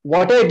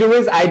what I do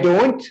is I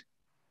don't,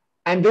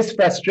 and this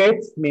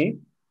frustrates me,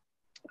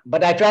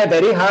 but I try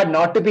very hard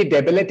not to be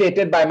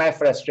debilitated by my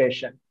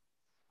frustration.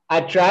 I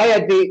try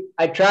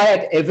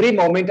at every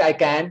moment I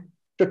can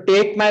to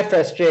take my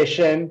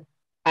frustration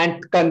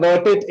and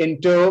convert it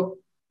into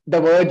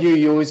the word you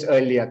used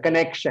earlier,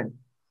 connection.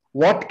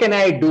 What can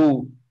I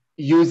do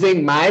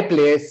using my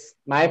place,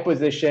 my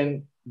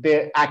position,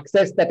 the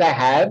access that I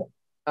have,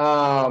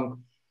 and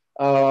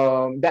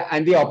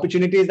the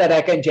opportunities that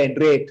I can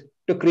generate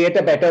to create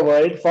a better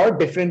world for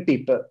different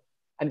people?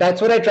 And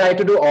that's what I try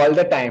to do all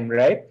the time,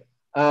 right?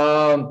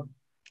 Um,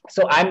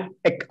 so I'm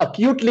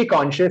acutely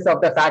conscious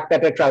of the fact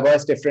that I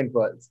traverse different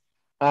worlds.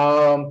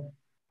 Um,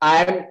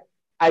 I'm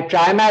I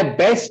try my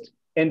best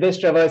in this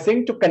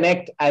traversing to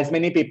connect as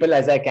many people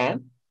as I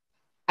can,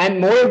 and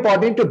more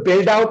important, to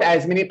build out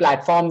as many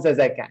platforms as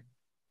I can.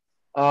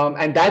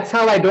 And that's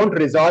how I don't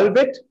resolve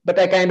it, but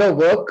I kind of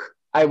work.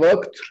 I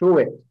work through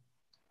it.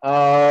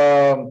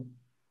 Um,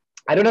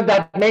 I don't know if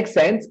that makes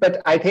sense,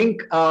 but I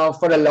think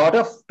for a lot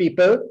of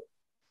people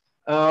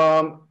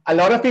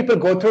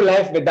go through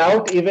life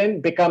without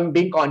even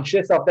being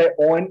conscious of their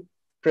own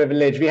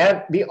privilege.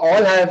 We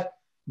all have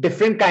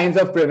different kinds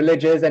of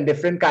privileges and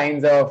different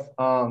kinds of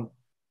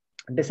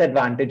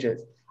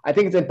disadvantages. I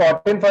think it's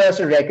important for us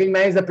to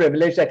recognize the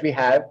privilege that we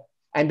have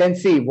and then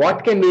see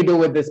what can we do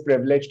with this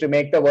privilege to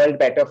make the world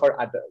better for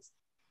others.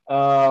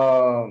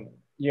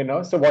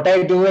 So what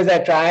I do is I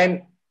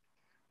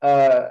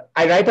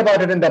write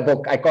about it in the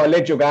book. I call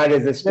it Jugaad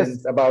Yes,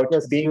 resistance, about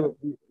yes, being,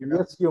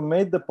 yes. You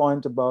made the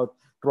point about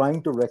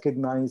trying to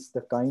recognize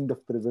the kind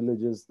of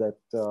privileges that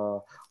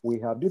we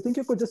have. Do you think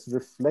you could just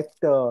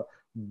reflect a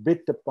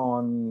bit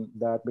upon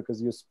that,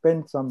 because you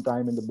spent some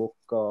time in the book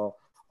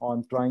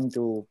on trying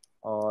to,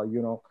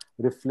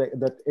 reflect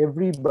that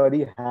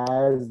everybody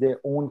has their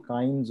own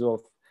kinds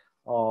of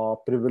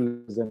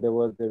privileges, and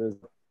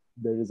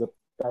there is a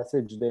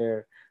passage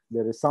there.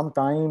 There is some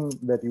time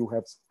that you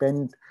have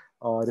spent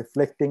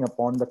reflecting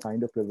upon the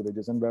kind of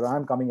privileges. And where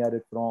I'm coming at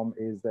it from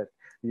is that,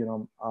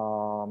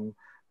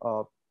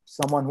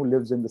 someone who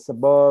lives in the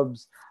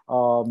suburbs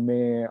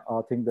may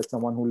think that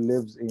someone who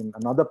lives in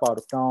another part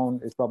of town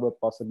is probably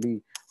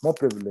possibly more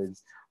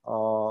privileged.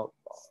 Or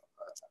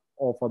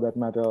for that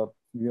matter,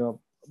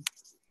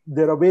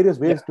 there are various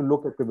ways to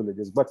look at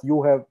privileges, but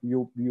there's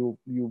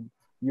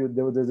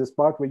this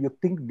part where you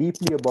think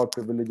deeply about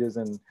privileges.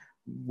 And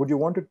would you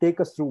want to take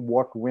us through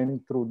what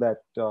went through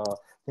that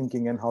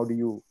thinking, and how do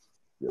you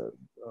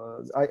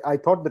I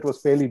thought that was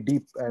fairly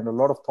deep and a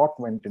lot of thought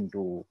went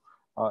into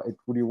it.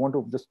 Would you want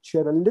to just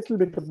share a little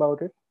bit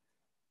about it?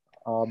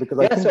 Because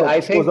I think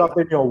that shows up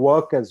in your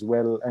work as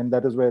well, and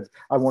that is where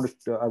I want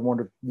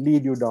to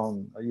lead you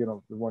down. I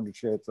want to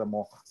share some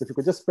more. If you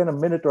could just spend a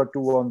minute or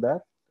two on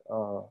that,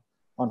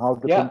 on how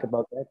to think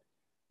about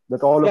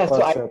that all of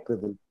us are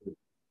privileged.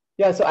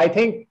 Yeah, so I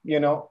think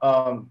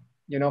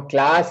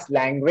class,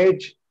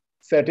 language,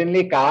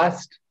 certainly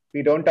caste.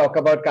 We don't talk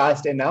about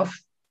caste enough.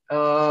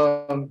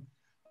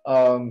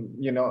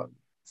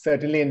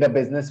 Certainly in the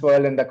business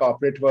world, in the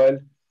corporate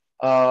world,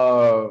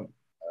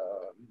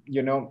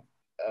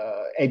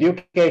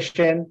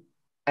 education.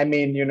 I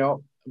mean,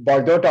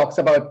 Bordeaux talks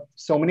about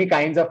so many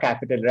kinds of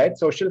capital, right?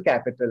 Social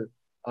capital,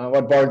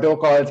 what Bordeaux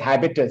calls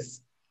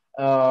habitus,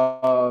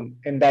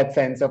 in that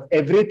sense of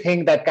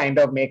everything that kind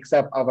of makes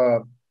up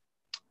our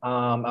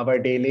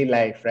daily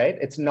life, right?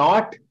 It's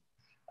not,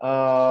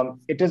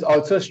 it is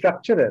also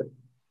structural.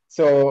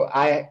 So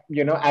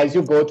as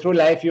you go through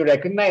life, you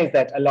recognize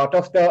that a lot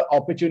of the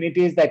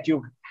opportunities that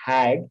you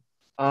had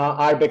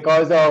are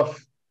because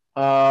of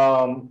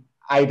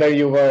either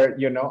you were,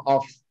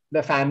 of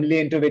the family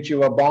into which you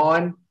were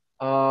born,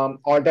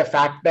 or the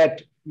fact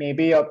that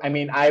maybe,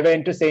 I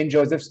went to St.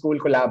 Joseph School,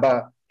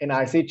 Colaba in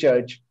RC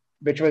Church,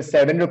 which was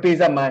 7 rupees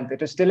a month.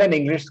 It was still an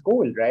English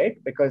school,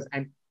 right? Because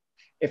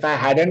if I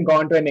hadn't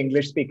gone to an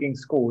English speaking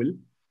school,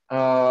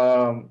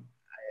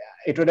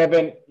 it would have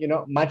been,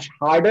 much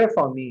harder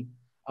for me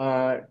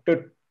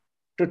to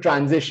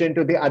transition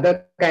to the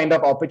other kind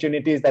of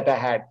opportunities that I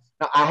had.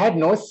 Now, I had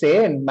no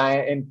say in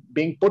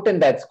being put in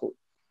that school.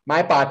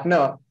 My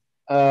partner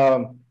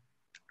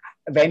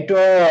went to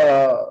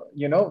a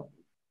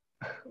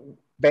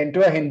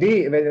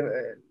Hindi, he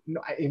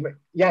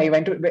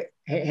went to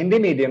Hindi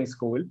medium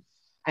school,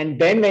 and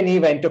then when he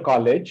went to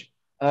college,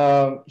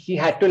 he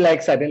had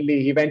to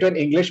suddenly he went to an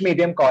English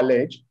medium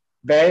college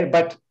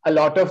but a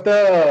lot of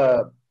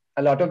the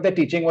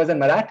teaching was in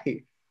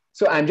Marathi.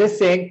 So I'm just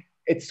saying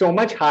it's so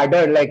much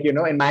harder.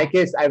 In my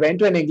case, I went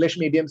to an English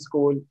medium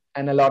school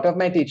and a lot of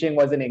my teaching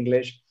was in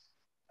English.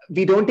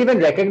 We don't even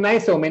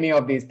recognize so many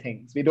of these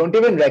things. We don't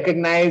even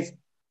recognize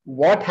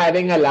what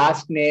having a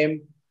last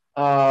name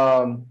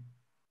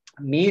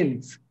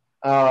means,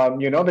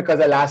 because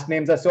the last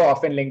names are so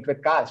often linked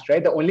with caste,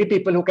 right? The only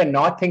people who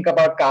cannot think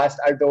about caste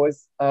are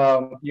those,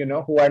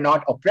 who are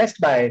not oppressed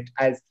by it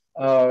as,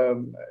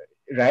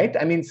 right?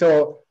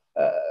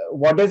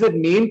 What does it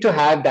mean to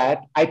have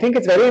that? I think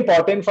it's very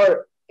important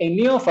for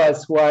any of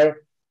us who are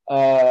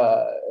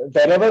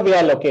wherever we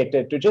are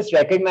located to just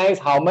recognize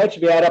how much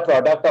we are a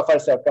product of our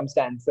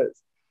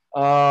circumstances.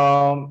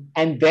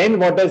 And then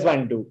what does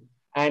one do?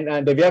 And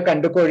Divya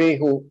Kandukuri,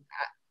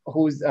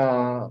 whose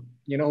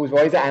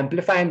voice I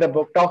amplify in the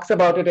book, talks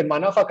about it in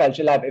one of our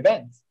Culture Lab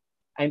events.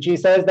 And she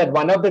says that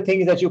one of the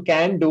things that you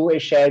can do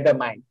is share the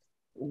mic.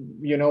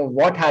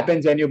 What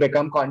happens when you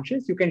become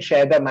conscious? You can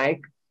share the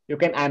mic. You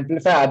can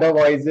amplify other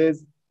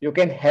voices. You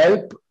can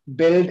help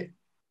build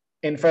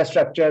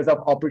infrastructures of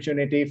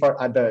opportunity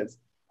for others.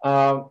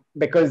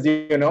 Because,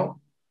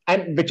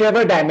 and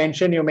whichever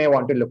dimension you may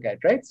want to look at,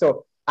 right?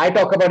 So I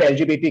talk about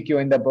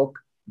LGBTQ in the book,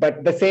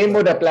 but the same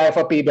would apply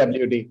for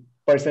PWD,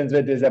 persons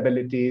with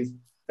disabilities.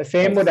 The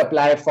same would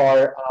apply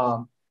for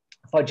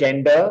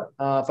gender,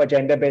 for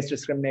gender-based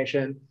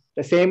discrimination.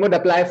 The same would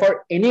apply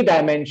for any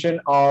dimension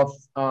of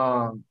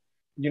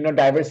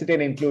diversity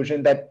and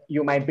inclusion that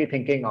you might be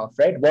thinking of,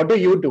 right? What do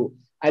you do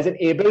as an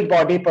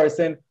able-bodied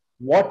person?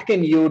 What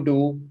can you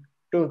do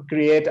to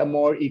create a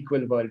more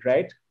equal world,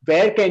 right?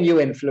 Where can you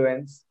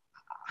influence?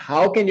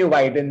 How can you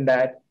widen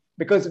that?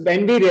 Because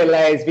when we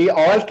realize we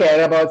all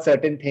care about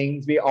certain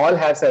things, we all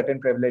have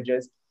certain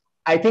privileges.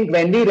 I think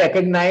when we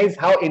recognize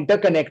how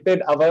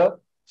interconnected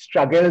our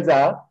struggles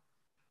are,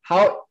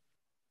 how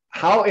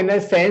in a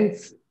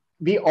sense,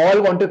 we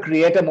all want to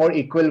create a more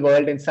equal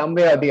world in some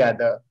way or the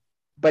other.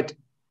 But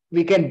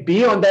we can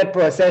be on that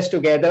process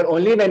together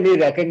only when we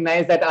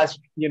recognize that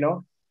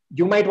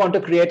you might want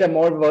to create a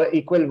more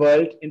equal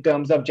world in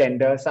terms of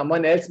gender.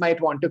 Someone else might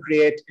want to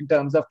create in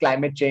terms of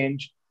climate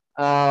change.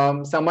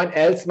 Someone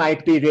else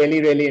might be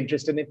really, really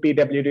interested in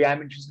PWD.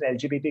 I'm interested in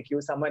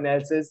LGBTQ. Someone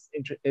else is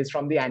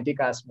from the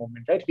anti-caste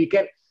movement, right? We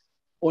can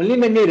only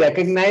when we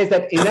recognize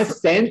that in a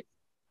sense,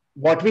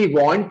 what we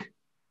want,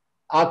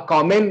 our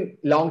common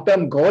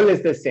long-term goal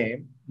is the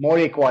same, more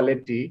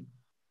equality.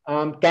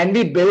 Can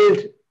we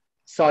build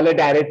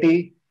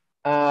solidarity,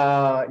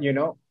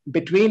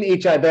 between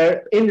each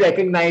other in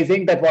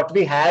recognizing that what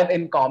we have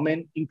in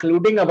common,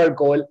 including our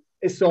goal,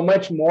 is so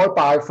much more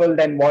powerful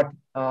than what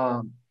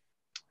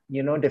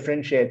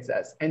differentiates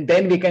us. And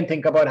then we can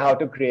think about how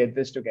to create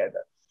this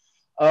together.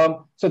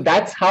 So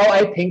that's how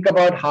I think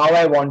about how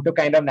I want to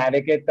kind of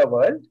navigate the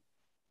world,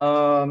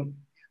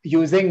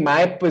 using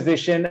my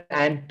position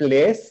and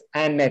place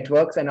and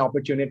networks and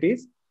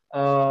opportunities.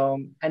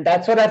 And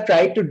that's what I've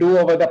tried to do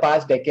over the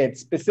past decade,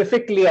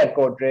 specifically at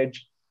Godrej,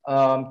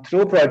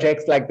 through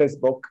projects like this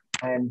book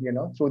and,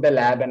 through the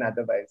lab and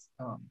otherwise.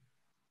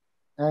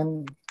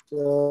 And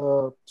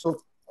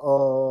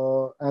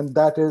and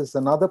that is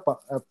another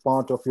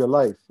part of your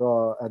life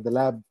at the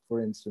lab,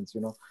 for instance,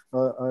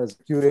 as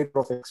a curator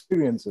of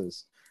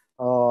experiences.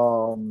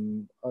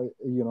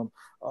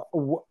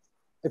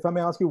 If I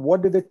may ask you,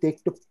 what did it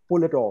take to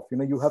pull it off?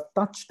 You have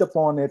touched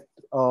upon it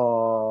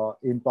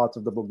in parts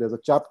of the book. There's a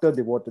chapter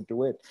devoted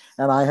to it,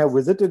 and I have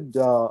visited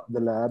the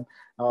lab.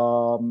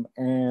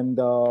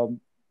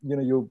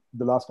 The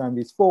last time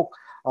we spoke,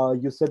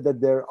 you said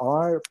that there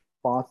are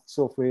parts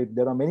of it.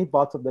 There are many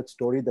parts of that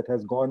story that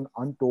has gone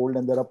untold,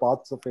 and there are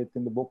parts of it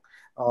in the book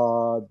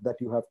that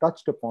you have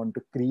touched upon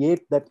to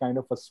create that kind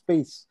of a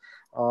space.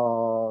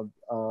 And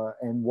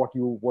what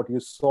you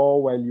saw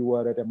while you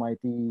were at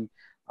MIT.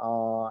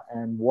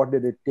 And what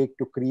did it take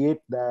to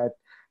create that?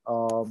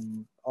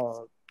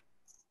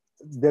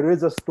 There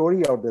is a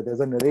story out there. There's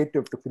a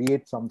narrative to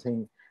create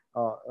something.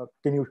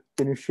 Can you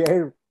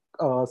share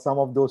some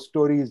of those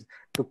stories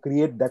to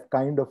create that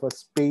kind of a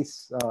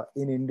space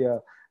in India?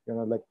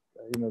 Well,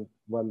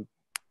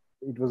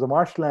 it was a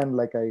marshland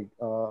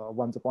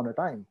once upon a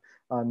time.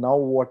 Now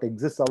what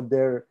exists out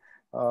there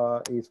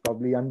is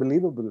probably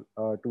unbelievable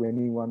to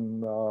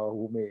anyone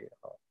who may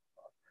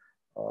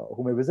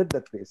visit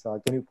that place.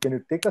 Can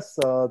you take us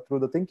through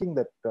the thinking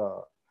that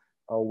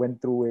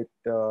went through it?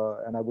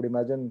 And I would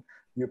imagine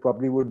you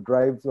probably would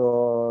drive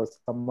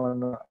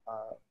someone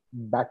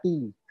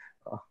batty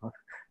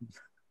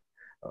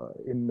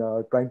in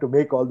trying to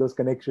make all those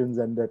connections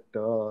and that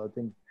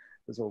thing.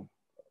 So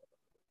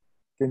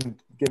can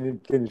you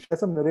share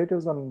some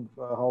narratives on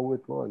how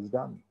it was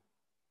done?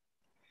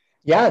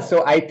 Yeah,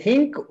 so I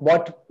think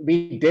what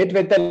we did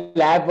with the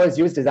lab was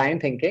use design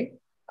thinking.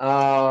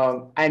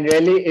 And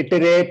really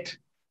iterate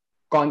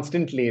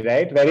constantly,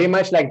 right? Very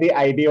much like the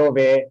IDEO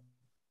way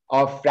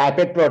of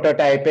rapid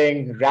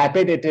prototyping,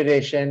 rapid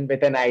iteration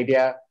with an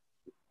idea.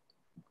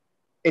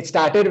 It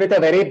started with a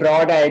very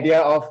broad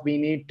idea of we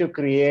need to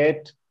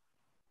create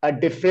a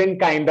different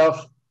kind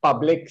of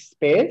public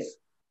space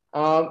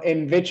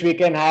in which we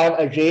can have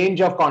a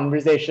range of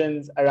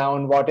conversations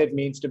around what it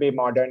means to be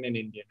modern in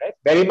India, right?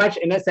 Very much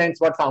in a sense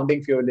what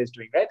Founding Fuel is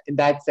doing, right? In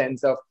that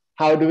sense of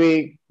how do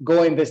we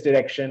go in this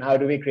direction? How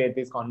do we create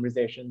these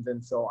conversations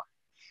and so on?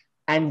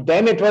 And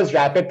then it was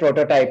rapid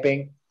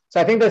prototyping. So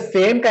I think the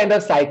same kind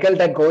of cycle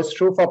that goes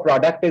through for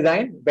product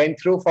design went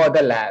through for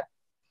the lab,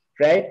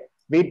 right?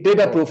 We did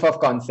a proof of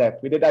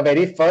concept. We did a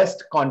very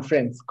first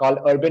conference called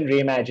Urban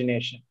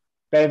Reimagination,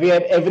 where we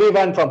had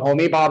everyone from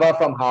Homi Bhabha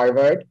from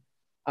Harvard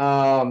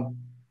to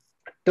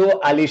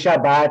Alisha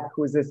Bhatt,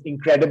 who's this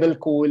incredible,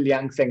 cool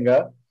young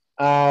singer.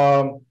 We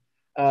had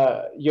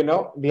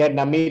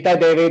Namita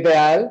Devi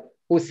Dayal,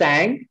 who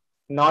sang,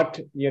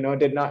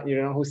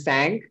 who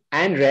sang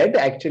and read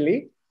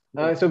actually.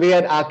 So we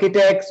had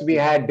architects, we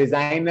had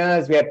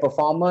designers, we had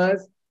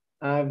performers,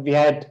 we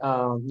had,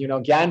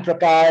 Gyan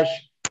Prakash,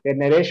 we had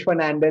Naresh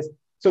Fernandez.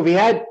 So we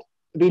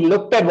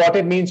looked at what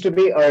it means to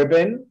be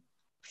urban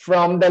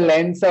from the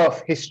lens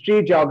of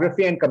history,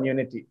 geography, and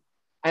community.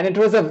 And it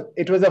was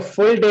a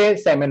full day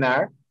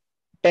seminar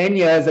 10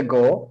 years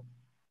ago.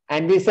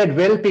 And we said,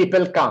 will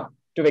people come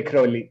to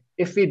Vikhroli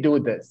if we do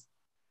this?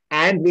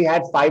 And we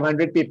had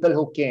 500 people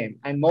who came.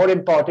 And more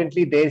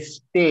importantly, they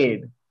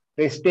stayed.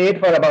 They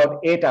stayed for about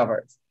 8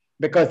 hours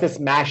because this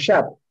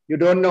mashup, you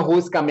don't know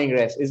who's coming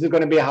next. Is it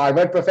going to be a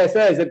Harvard professor?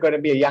 Is it going to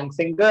be a young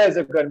singer? Is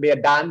it going to be a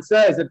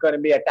dancer? Is it going to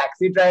be a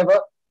taxi driver?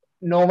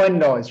 No one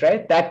knows,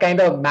 right? That kind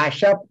of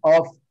mashup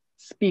of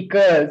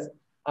speakers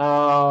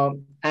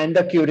and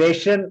the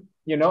curation,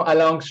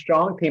 along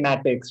strong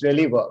thematics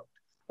really worked.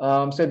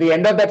 So at the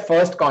end of that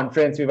first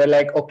conference, we were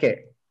like,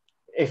 okay,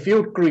 if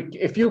you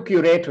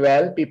curate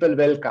well, people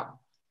will come.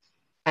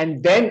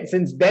 And then,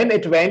 since then,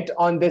 it went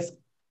on this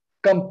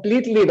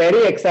completely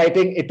very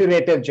exciting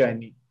iterative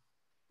journey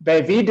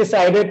where we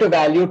decided to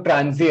value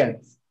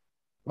transience.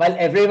 While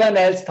everyone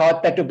else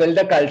thought that to build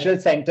a cultural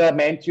center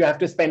meant you have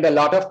to spend a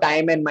lot of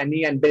time and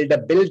money and build a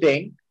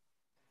building,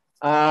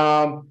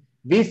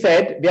 we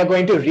said we are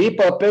going to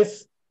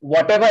repurpose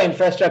whatever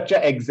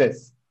infrastructure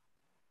exists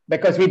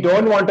because we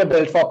don't want to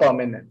build for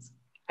permanence.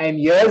 And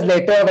years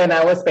later, when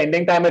I was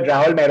spending time with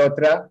Rahul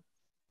Mehrotra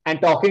and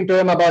talking to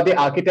him about the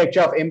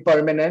architecture of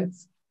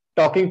impermanence,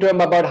 talking to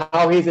him about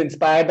how he's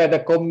inspired by the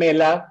Kumbh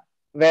Mela,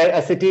 where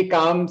a city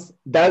comes,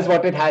 does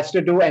what it has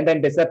to do, and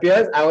then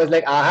disappears, I was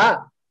like,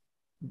 aha,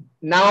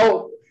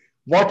 now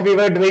what we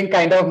were doing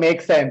kind of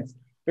makes sense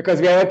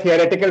because we have a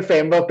theoretical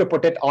framework to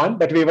put it on,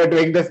 but we were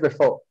doing this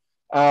before.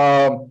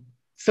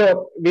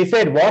 So we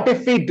said, what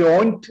if we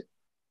don't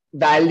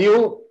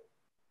value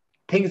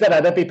things that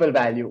other people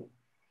value,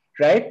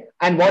 right?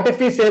 And what if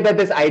we say that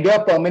this idea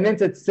of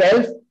permanence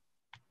itself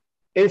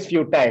is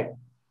futile?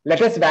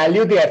 Let us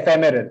value the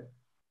ephemeral.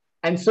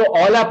 And so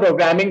all our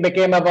programming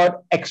became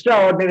about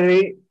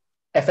extraordinary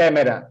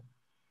ephemera.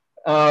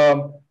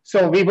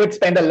 So we would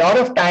spend a lot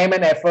of time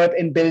and effort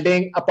in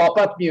building a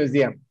pop-up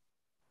museum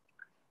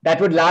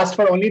that would last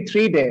for only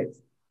 3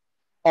 days,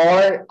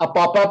 or a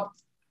pop-up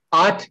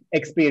art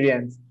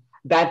experience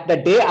that the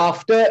day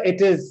after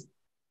it is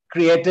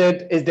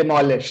created is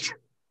demolished.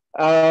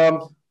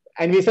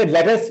 And we said,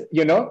 let us,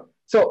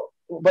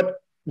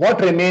 but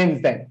what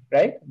remains then,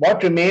 right?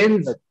 What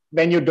remains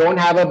when you don't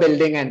have a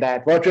building and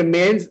that? What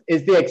remains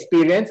is the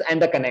experience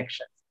and the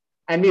connections.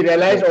 And we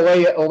realized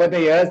over the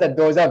years that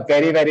those are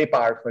very, very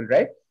powerful,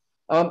 right?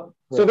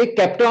 So we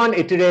kept on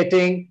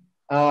iterating.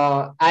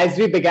 As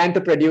we began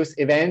to produce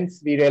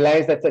events, we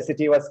realized that the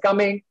city was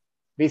coming.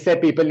 We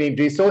said people need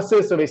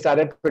resources, so we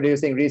started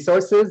producing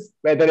resources,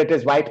 whether it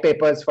is white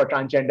papers for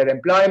transgender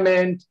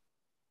employment,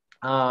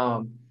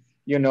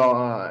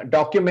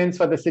 documents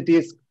for the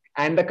cities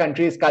and the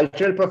country's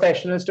cultural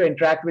professionals to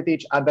interact with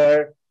each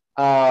other,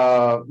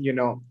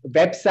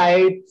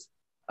 websites.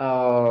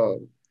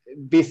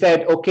 We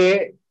said,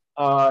 okay,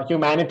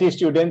 humanities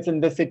students in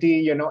the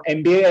city,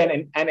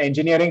 MBA and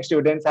engineering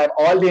students have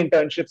all the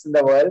internships in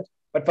the world,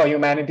 but for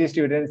humanities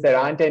students, there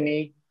aren't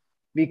any.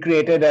 We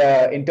created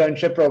an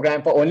internship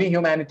program for only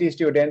humanities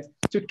students.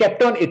 So we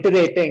kept on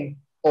iterating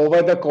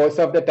over the course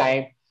of the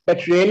time,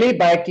 but really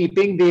by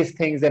keeping these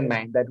things in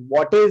mind, that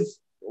what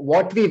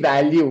we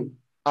value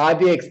are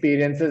the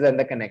experiences and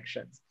the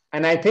connections.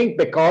 And I think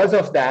because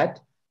of that,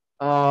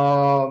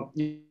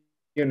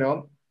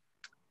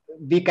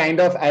 we kind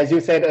of, as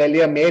you said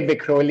earlier, made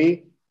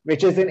Vikhroli,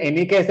 which is in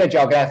any case the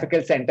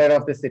geographical center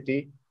of the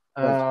city.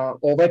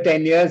 Over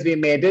 10 years, we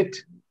made it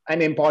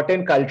an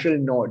important cultural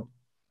node.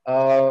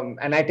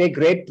 And I take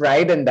great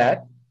pride in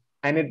that.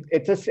 And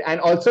and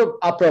also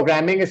our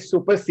programming is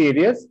super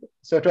serious.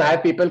 So to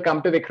have people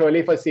come to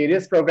Vikhroli for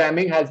serious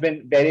programming has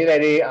been very,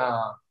 very,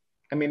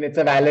 it's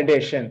a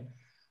validation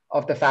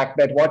of the fact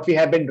that what we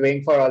have been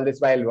doing for all this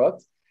while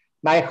works.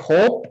 My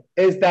hope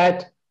is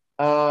that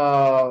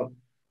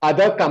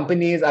other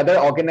companies, other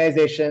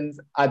organizations,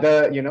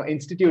 other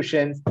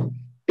institutions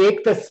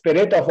take the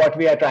spirit of what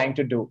we are trying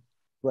to do,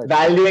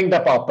 valuing the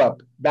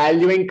pop-up,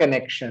 valuing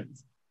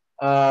connections,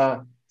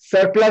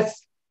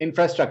 surplus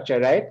infrastructure,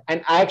 right?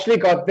 And I actually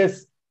got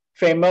this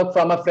framework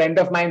from a friend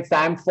of mine,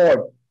 Sam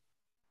Ford,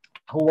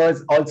 who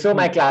was also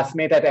my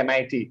classmate at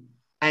MIT.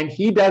 And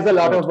he does a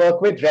lot of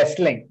work with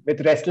wrestling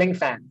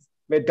fans,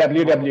 with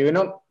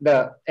WWE,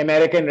 the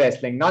American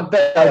wrestling, not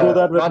the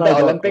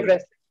Olympic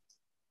wrestling.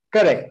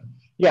 Correct.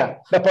 Yeah,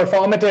 the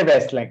performative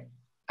wrestling.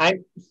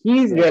 And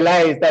he's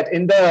realized that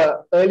in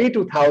the early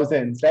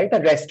 2000s, right, the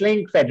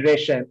Wrestling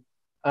Federation,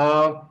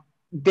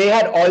 they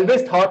had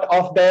always thought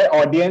of their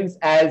audience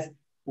as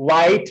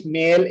white,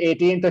 male,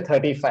 18 to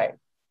 35.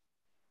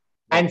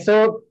 And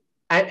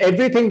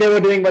everything they were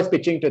doing was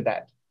pitching to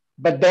that.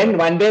 But then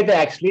one day they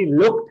actually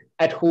looked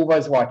at who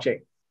was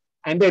watching.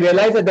 And they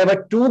realized that there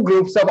were two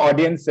groups of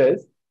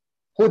audiences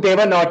who they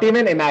were not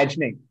even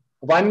imagining.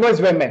 One was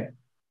women.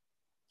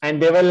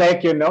 And they were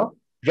like,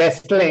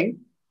 wrestling,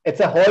 it's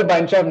a whole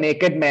bunch of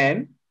naked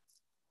men,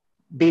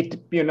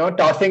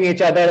 tossing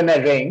each other in a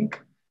ring.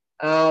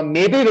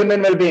 Maybe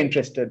women will be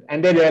interested.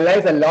 And they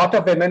realized a lot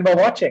of women were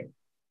watching.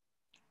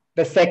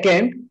 The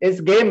second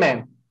is gay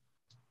men.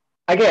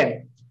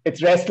 Again,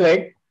 it's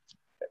wrestling.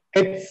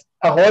 It's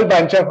a whole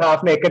bunch of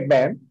half-naked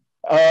men.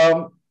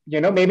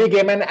 Maybe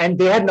gay men, and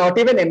they had not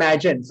even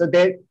imagined.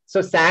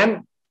 So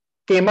Sam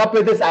came up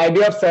with this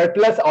idea of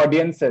surplus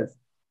audiences.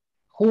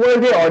 Who are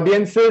the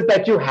audiences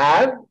that you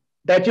have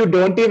that you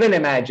don't even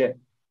imagine?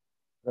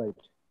 Right.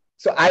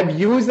 So I've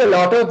used a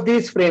lot of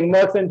these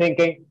frameworks in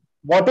thinking,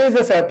 what is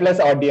a surplus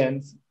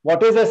audience?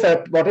 What is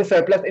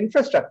surplus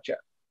infrastructure?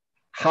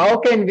 How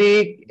can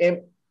we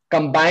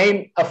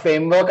combine a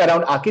framework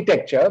around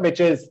architecture, which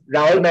is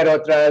Raul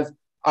Mehrotra's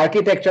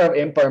architecture of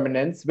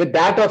impermanence, with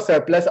that of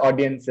surplus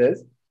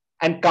audiences,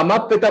 and come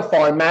up with a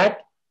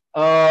format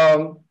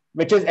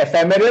which is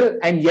ephemeral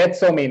and yet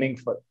so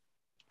meaningful?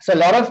 So a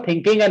lot of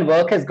thinking and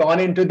work has gone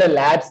into the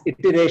lab's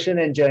iteration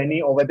and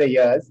journey over the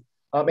years.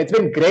 It's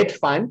been great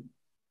fun,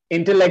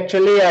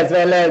 intellectually as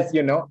well as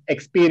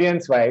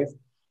experience-wise.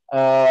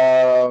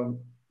 And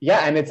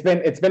it's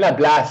been a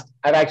blast.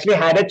 I've actually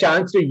had a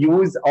chance to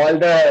use all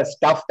the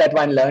stuff that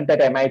one learned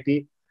at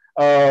MIT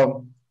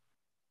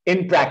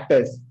in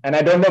practice, and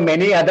I don't know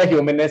many other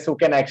humanists who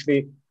can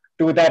actually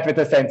do that with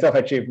a sense of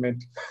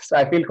achievement. So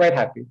I feel quite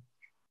happy.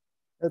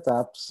 That's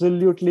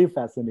absolutely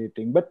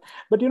fascinating. But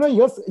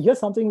here's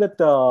something that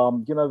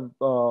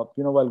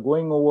while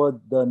going over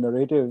the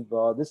narrative,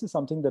 this is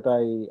something that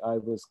I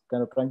was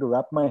kind of trying to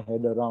wrap my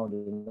head around.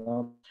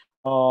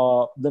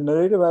 The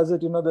narrative as it,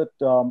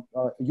 that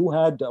you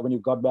had, when you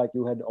got back,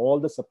 you had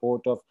all the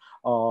support of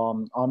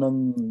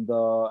Anand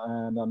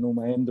and Anu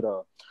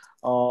Mahendra.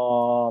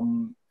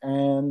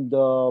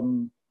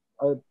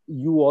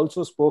 You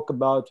also spoke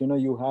about,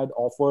 you had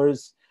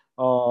offers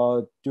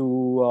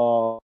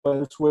to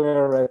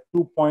elsewhere at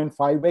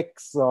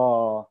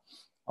 2.5x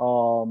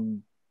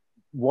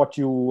what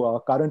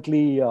you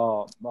currently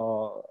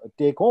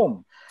take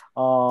home.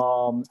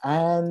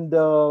 And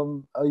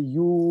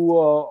you've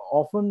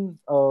often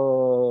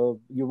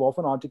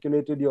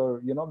articulated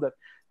that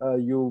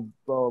you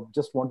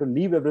just want to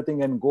leave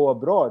everything and go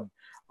abroad.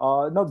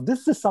 Now,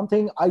 this is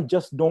something I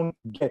just don't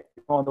get.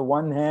 On the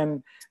one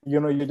hand,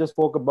 you just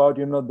spoke about,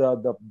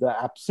 the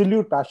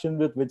absolute passion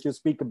with which you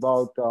speak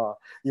about,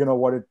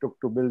 what it took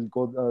to build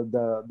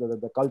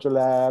the culture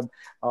lab.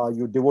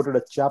 You devoted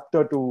a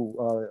chapter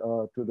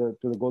to the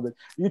Godrej.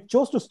 You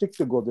chose to stick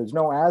to Godrej.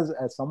 Now,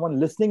 as someone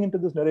listening into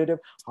this narrative,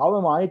 how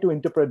am I to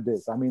interpret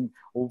this? I mean,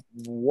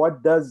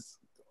 what does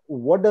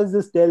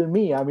this tell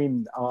me? I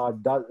mean,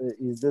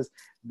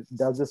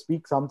 does this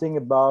speak something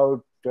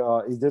about?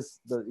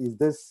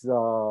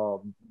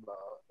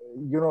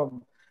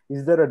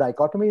 Is there a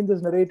dichotomy in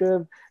this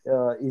narrative?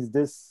 Is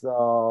this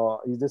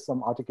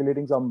some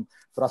articulating some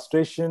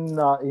frustration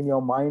in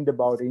your mind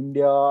about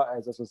India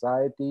as a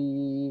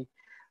society?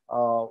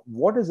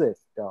 What is it?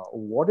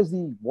 What is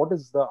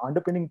the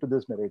underpinning to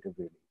this narrative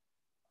really?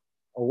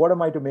 Or what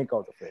am I to make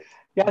out of it?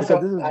 Yeah, because so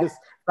this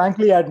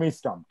frankly had me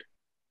stumped.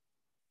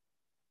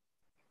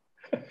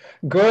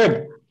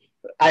 Good.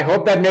 I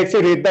hope that makes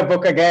you read the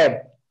book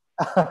again.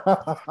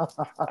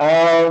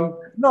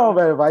 No,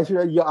 why should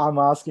I? I'm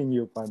asking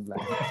you, point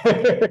blank.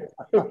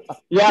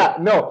 Yeah,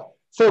 no.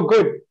 So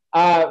good.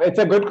 It's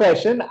a good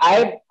question.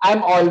 I'm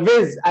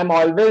always.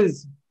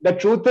 The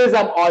truth is,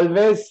 I'm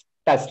always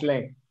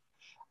tussling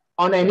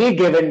on any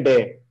given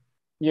day.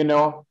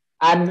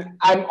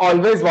 I'm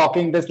always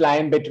walking this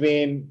line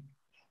between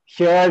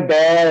here,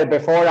 there,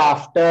 before,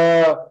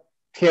 after,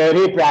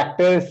 theory,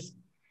 practice.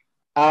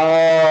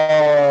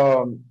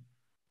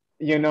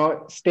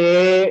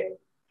 Stay,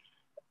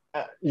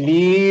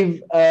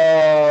 leave.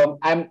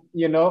 One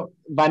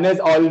is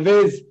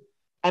always,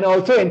 and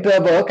also into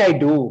the work I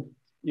do,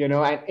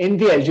 and in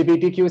the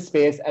LGBTQ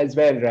space as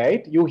well,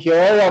 right? You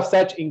hear of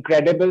such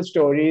incredible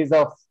stories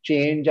of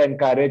change and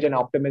courage and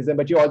optimism,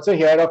 but you also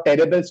hear of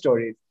terrible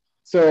stories.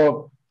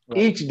 So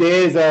each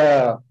day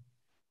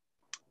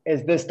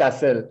is this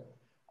tussle.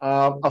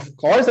 Of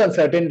course, on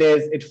certain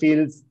days, it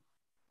feels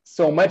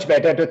so much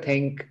better to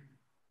think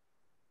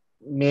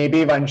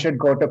maybe one should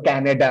go to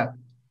Canada.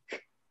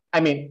 I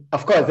mean,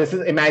 of course, this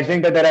is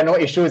imagining that there are no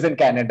issues in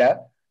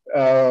Canada.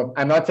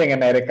 I'm not saying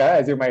America,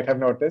 as you might have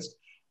noticed.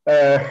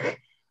 But,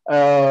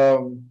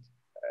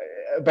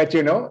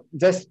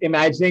 just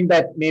imagining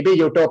that maybe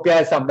utopia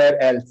is somewhere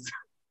else.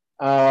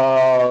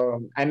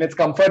 And it's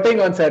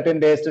comforting on certain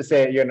days to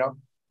say,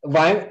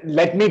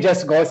 let me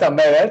just go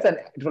somewhere else and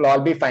it will all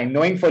be fine.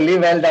 Knowing fully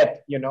well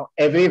that,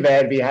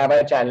 everywhere we have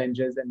our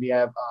challenges and we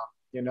have,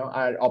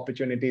 our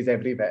opportunities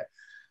everywhere.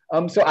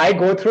 So I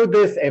go through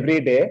this every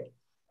day.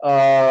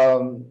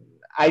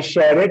 I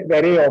share it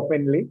very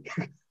openly.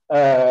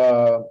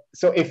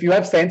 So if you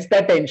have sensed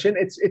that tension,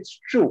 it's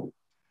true.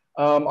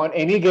 On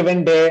any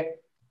given day,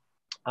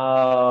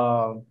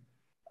 there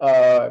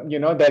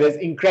is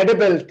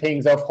incredible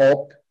things of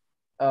hope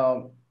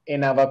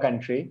in our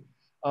country,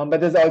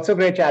 but there's also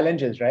great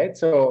challenges, right?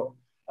 So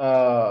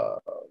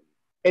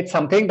it's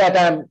something that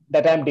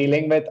I'm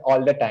dealing with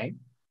all the time.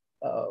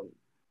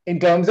 In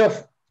terms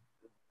of,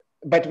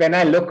 but when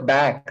I look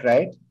back,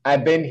 right,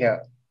 I've been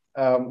here.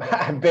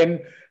 I've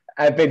been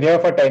here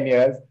for 10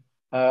 years.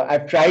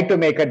 I've tried to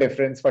make a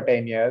difference for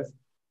 10 years.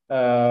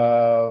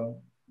 I've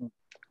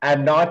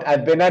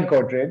been at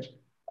Godrej.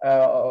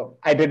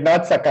 I did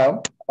not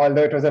succumb,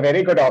 although it was a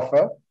very good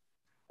offer.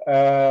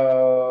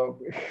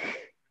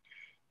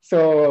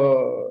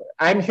 So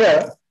I'm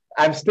here.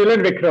 I'm still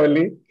in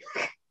Vikhroli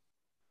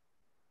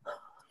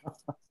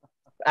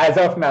as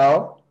of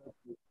now.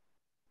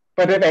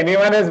 But if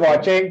anyone is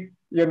watching,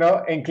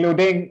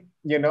 including,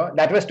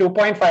 that was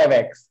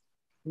 2.5x.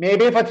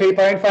 Maybe for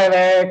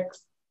 3.5x.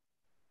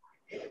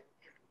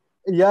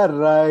 Yeah,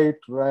 right.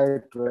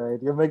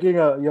 You're making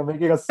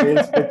a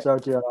sales pitch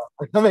out here.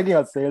 You're making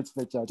a sales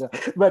pitch out here.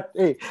 But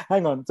hey,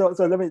 hang on. So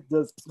let me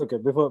just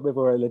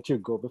before I let you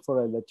go,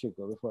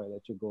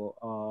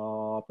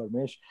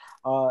 Parmesh,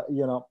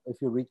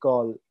 if you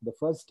recall the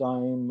first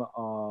time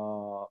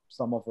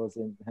some of us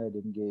had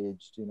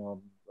engaged,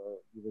 you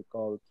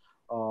recall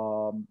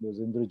there was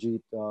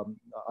Indrajit,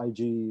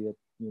 IG, at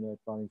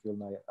Parmesh,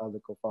 my other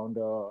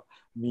co-founder,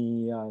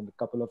 me, and a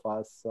couple of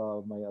us,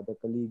 my other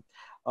colleague.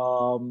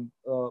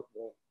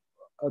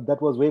 That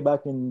was way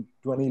back in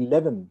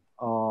 2011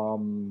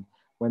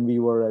 when we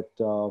were at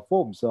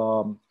Forbes,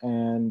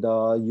 and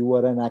you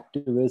were an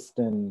activist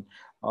and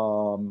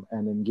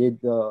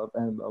engaged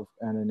and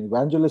an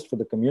evangelist for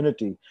the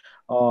community.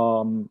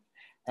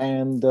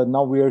 And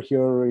now we are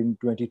here in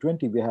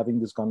 2020. We're having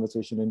this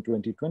conversation in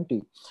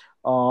 2020.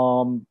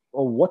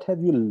 What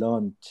have you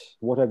learned?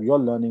 What have your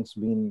learnings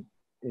been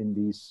in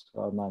these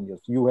 9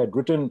 years? You had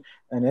written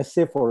an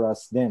essay for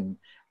us then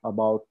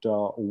about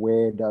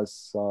where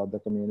does the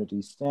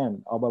community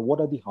stand? But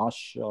what are the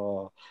harsh?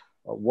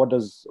 What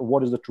is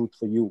the truth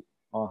for you?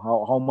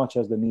 How much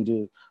has the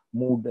needle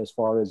mood as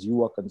far as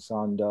you are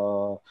concerned.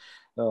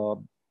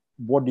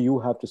 What do you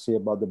have to say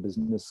about the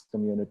business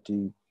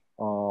community?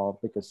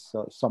 Because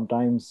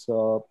sometimes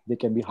they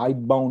can be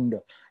hidebound,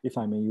 if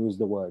I may use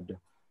the word.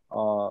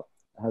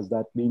 Has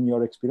that been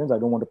your experience? I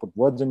don't want to put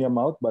words in your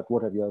mouth, but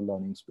what have your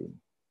learnings been?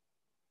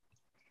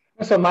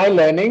 So my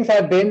learnings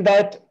have been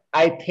that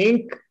I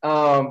think,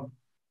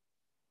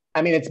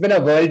 it's been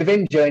a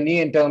whirlwind journey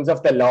in terms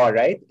of the law,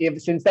 right?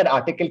 Since that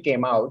article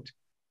came out,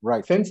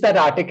 Right. that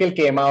article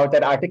came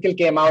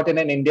out in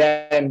an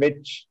India in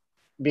which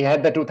we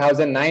had the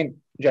 2009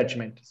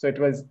 judgment. So it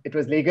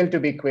was legal to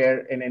be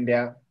queer in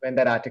India when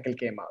that article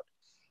came out.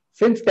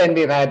 Since then,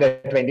 we've had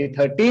a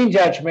 2013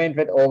 judgment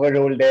which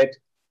overruled it,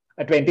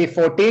 a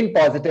 2014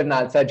 positive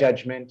NALSA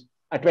judgment,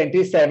 a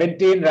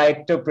 2017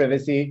 right to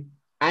privacy,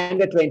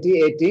 and a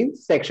 2018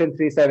 Section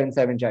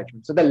 377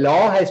 judgment. So the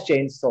law has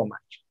changed so much.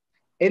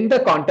 In the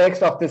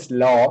context of this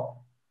law,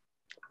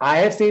 I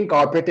have seen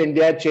corporate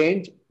India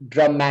change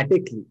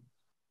dramatically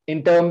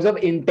in terms of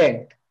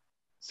intent.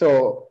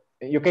 So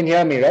you can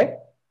hear me, right?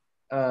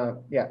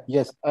 Yeah.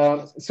 Yes.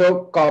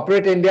 So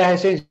corporate India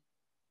has changed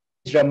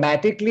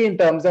dramatically in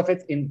terms of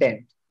its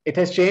intent. It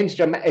has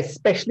changed,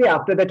 especially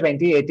after the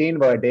 2018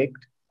 verdict.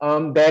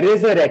 There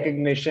is a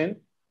recognition,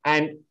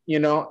 and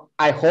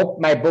I hope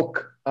my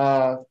book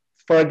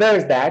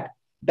furthers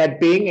that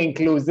being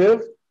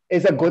inclusive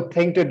is a good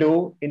thing to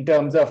do in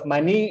terms of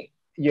money.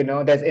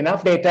 There's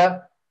enough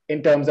data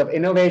in terms of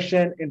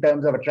innovation, in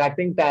terms of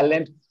attracting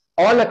talent.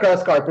 All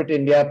across corporate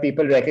India,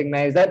 people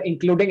recognize that,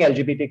 including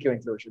LGBTQ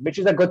inclusion, which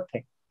is a good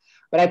thing.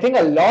 But I think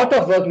a lot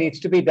of work needs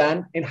to be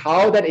done in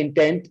how that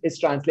intent is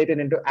translated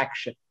into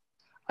action.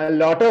 A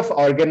lot of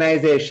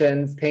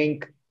organizations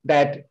think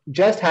that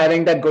just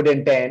having that good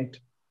intent,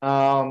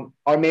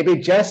 or maybe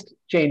just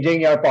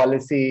changing your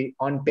policy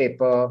on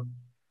paper,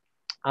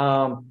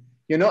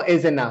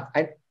 is enough.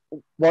 And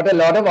what a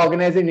lot of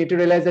organizations need to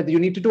realize that you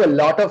need to do a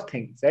lot of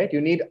things, right?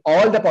 You need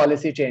all the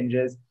policy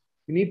changes.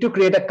 You need to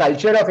create a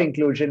culture of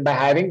inclusion by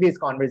having these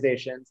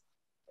conversations.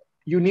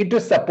 You need to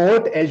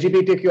support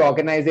LGBTQ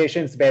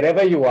organizations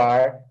wherever you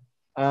are,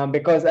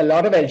 because a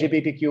lot of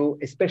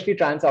LGBTQ, especially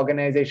trans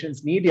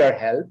organizations, need your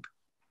help.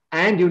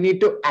 And you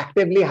need to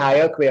actively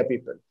hire queer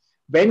people.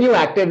 When you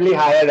actively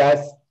hire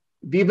us,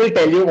 we will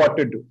tell you what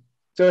to do.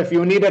 So if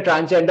you need a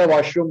transgender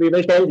washroom, we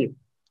will tell you.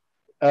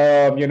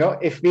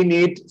 If we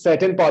need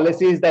certain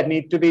policies that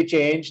need to be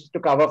changed to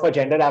cover for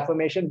gender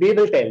affirmation, we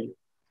will tell you.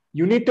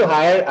 You need to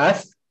hire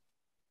us,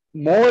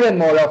 more and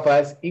more of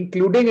us,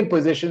 including in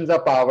positions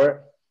of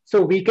power,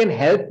 so we can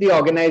help the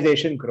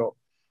organization grow.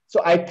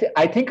 So I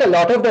think a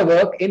lot of the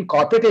work in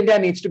corporate India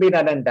needs to be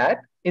done on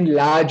that. In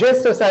larger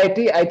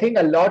society, I think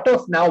a lot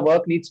of now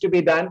work needs to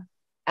be done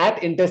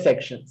at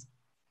intersections,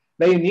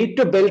 where you need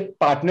to build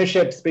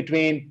partnerships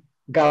between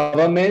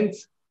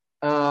governments,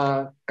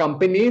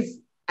 companies,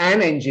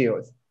 and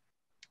NGOs.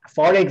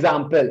 For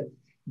example,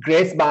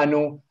 Grace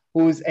Banu,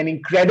 who's an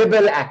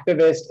incredible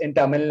activist in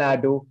Tamil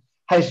Nadu,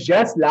 has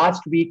just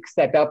last week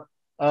set up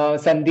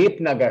Sandeep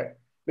Nagar,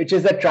 which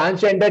is a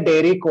transgender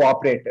dairy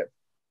cooperative,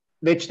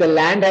 which the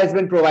land has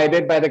been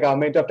provided by the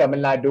government of Tamil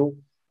Nadu.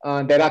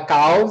 There are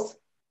cows.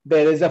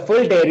 There is a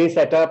full dairy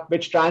setup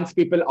which trans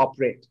people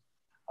operate.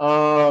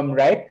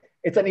 Right?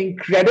 It's an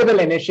incredible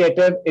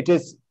initiative. It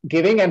is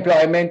giving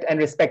employment and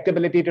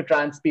respectability to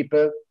trans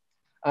people.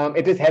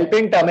 It is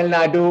helping Tamil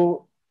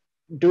Nadu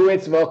do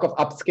its work of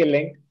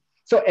upskilling.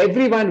 So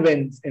everyone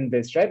wins in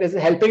this, right? This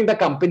is helping the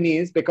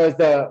companies, because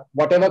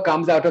whatever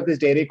comes out of this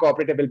dairy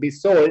cooperative will be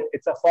sold.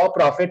 It's a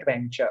for-profit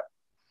venture.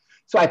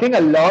 So I think a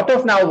lot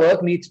of now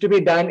work needs to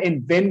be done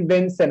in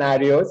win-win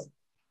scenarios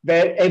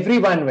where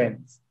everyone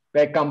wins,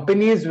 where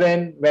companies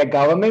win, where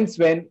governments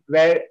win,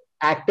 where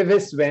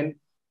activists win.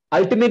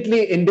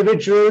 Ultimately,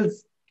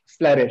 individuals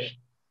flourish.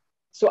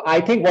 So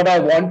I think what I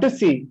want to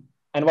see,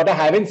 and what I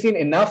haven't seen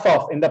enough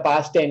of in the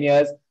past 10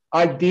 years,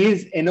 are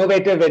these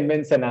innovative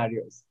win-win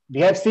scenarios. We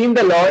have seen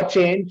the law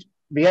change.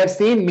 We have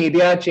seen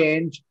media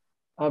change.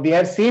 We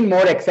have seen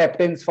more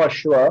acceptance for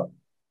sure.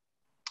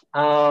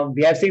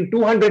 We have seen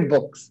 200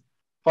 books,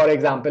 for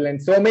example,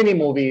 and so many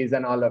movies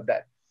and all of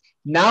that.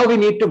 Now we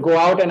need to go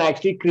out and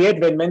actually create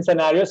win-win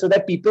scenarios so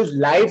that people's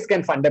lives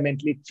can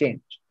fundamentally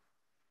change.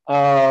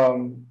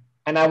 And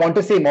I want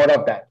to see more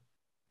of that,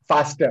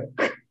 faster.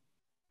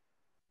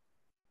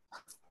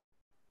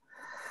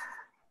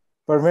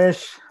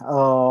 Parmesh,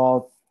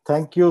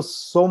 thank you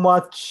so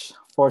much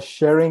for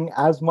sharing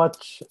as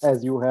much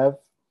as you have.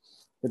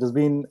 It has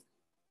been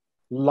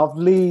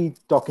lovely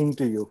talking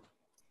to you.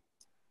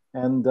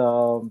 And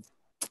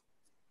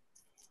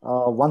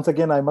once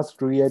again, I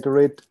must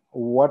reiterate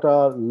what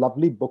a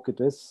lovely book it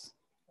is.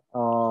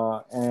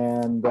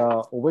 And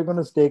we're going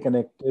to stay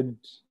connected.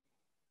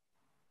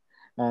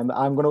 And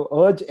I'm going to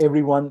urge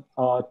everyone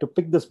to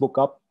pick this book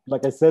up.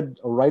 Like I said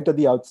right at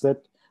the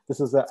outset, this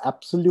is an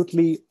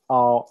absolutely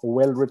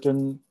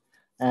well-written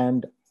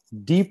and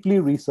deeply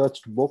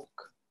researched book.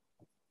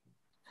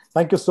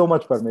 Thank you so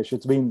much, Parmesh.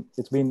 It's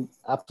been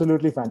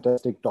absolutely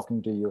fantastic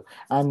talking to you.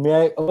 And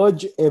may I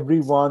urge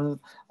everyone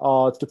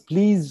to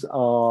please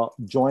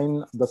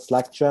join the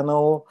Slack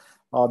channel,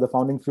 the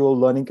Founding Fuel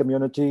Learning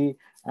Community,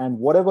 and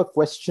whatever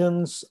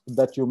questions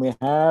that you may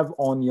have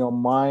on your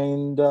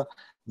mind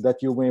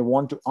that you may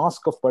want to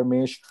ask of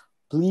Parmesh,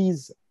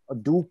 please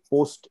do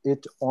post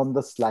it on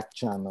the Slack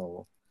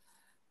channel.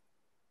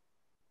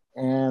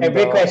 And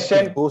Every to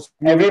question, those of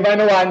you, everyone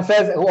who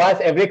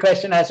asks every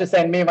question has to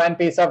send me one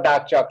piece of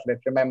dark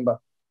chocolate. Remember.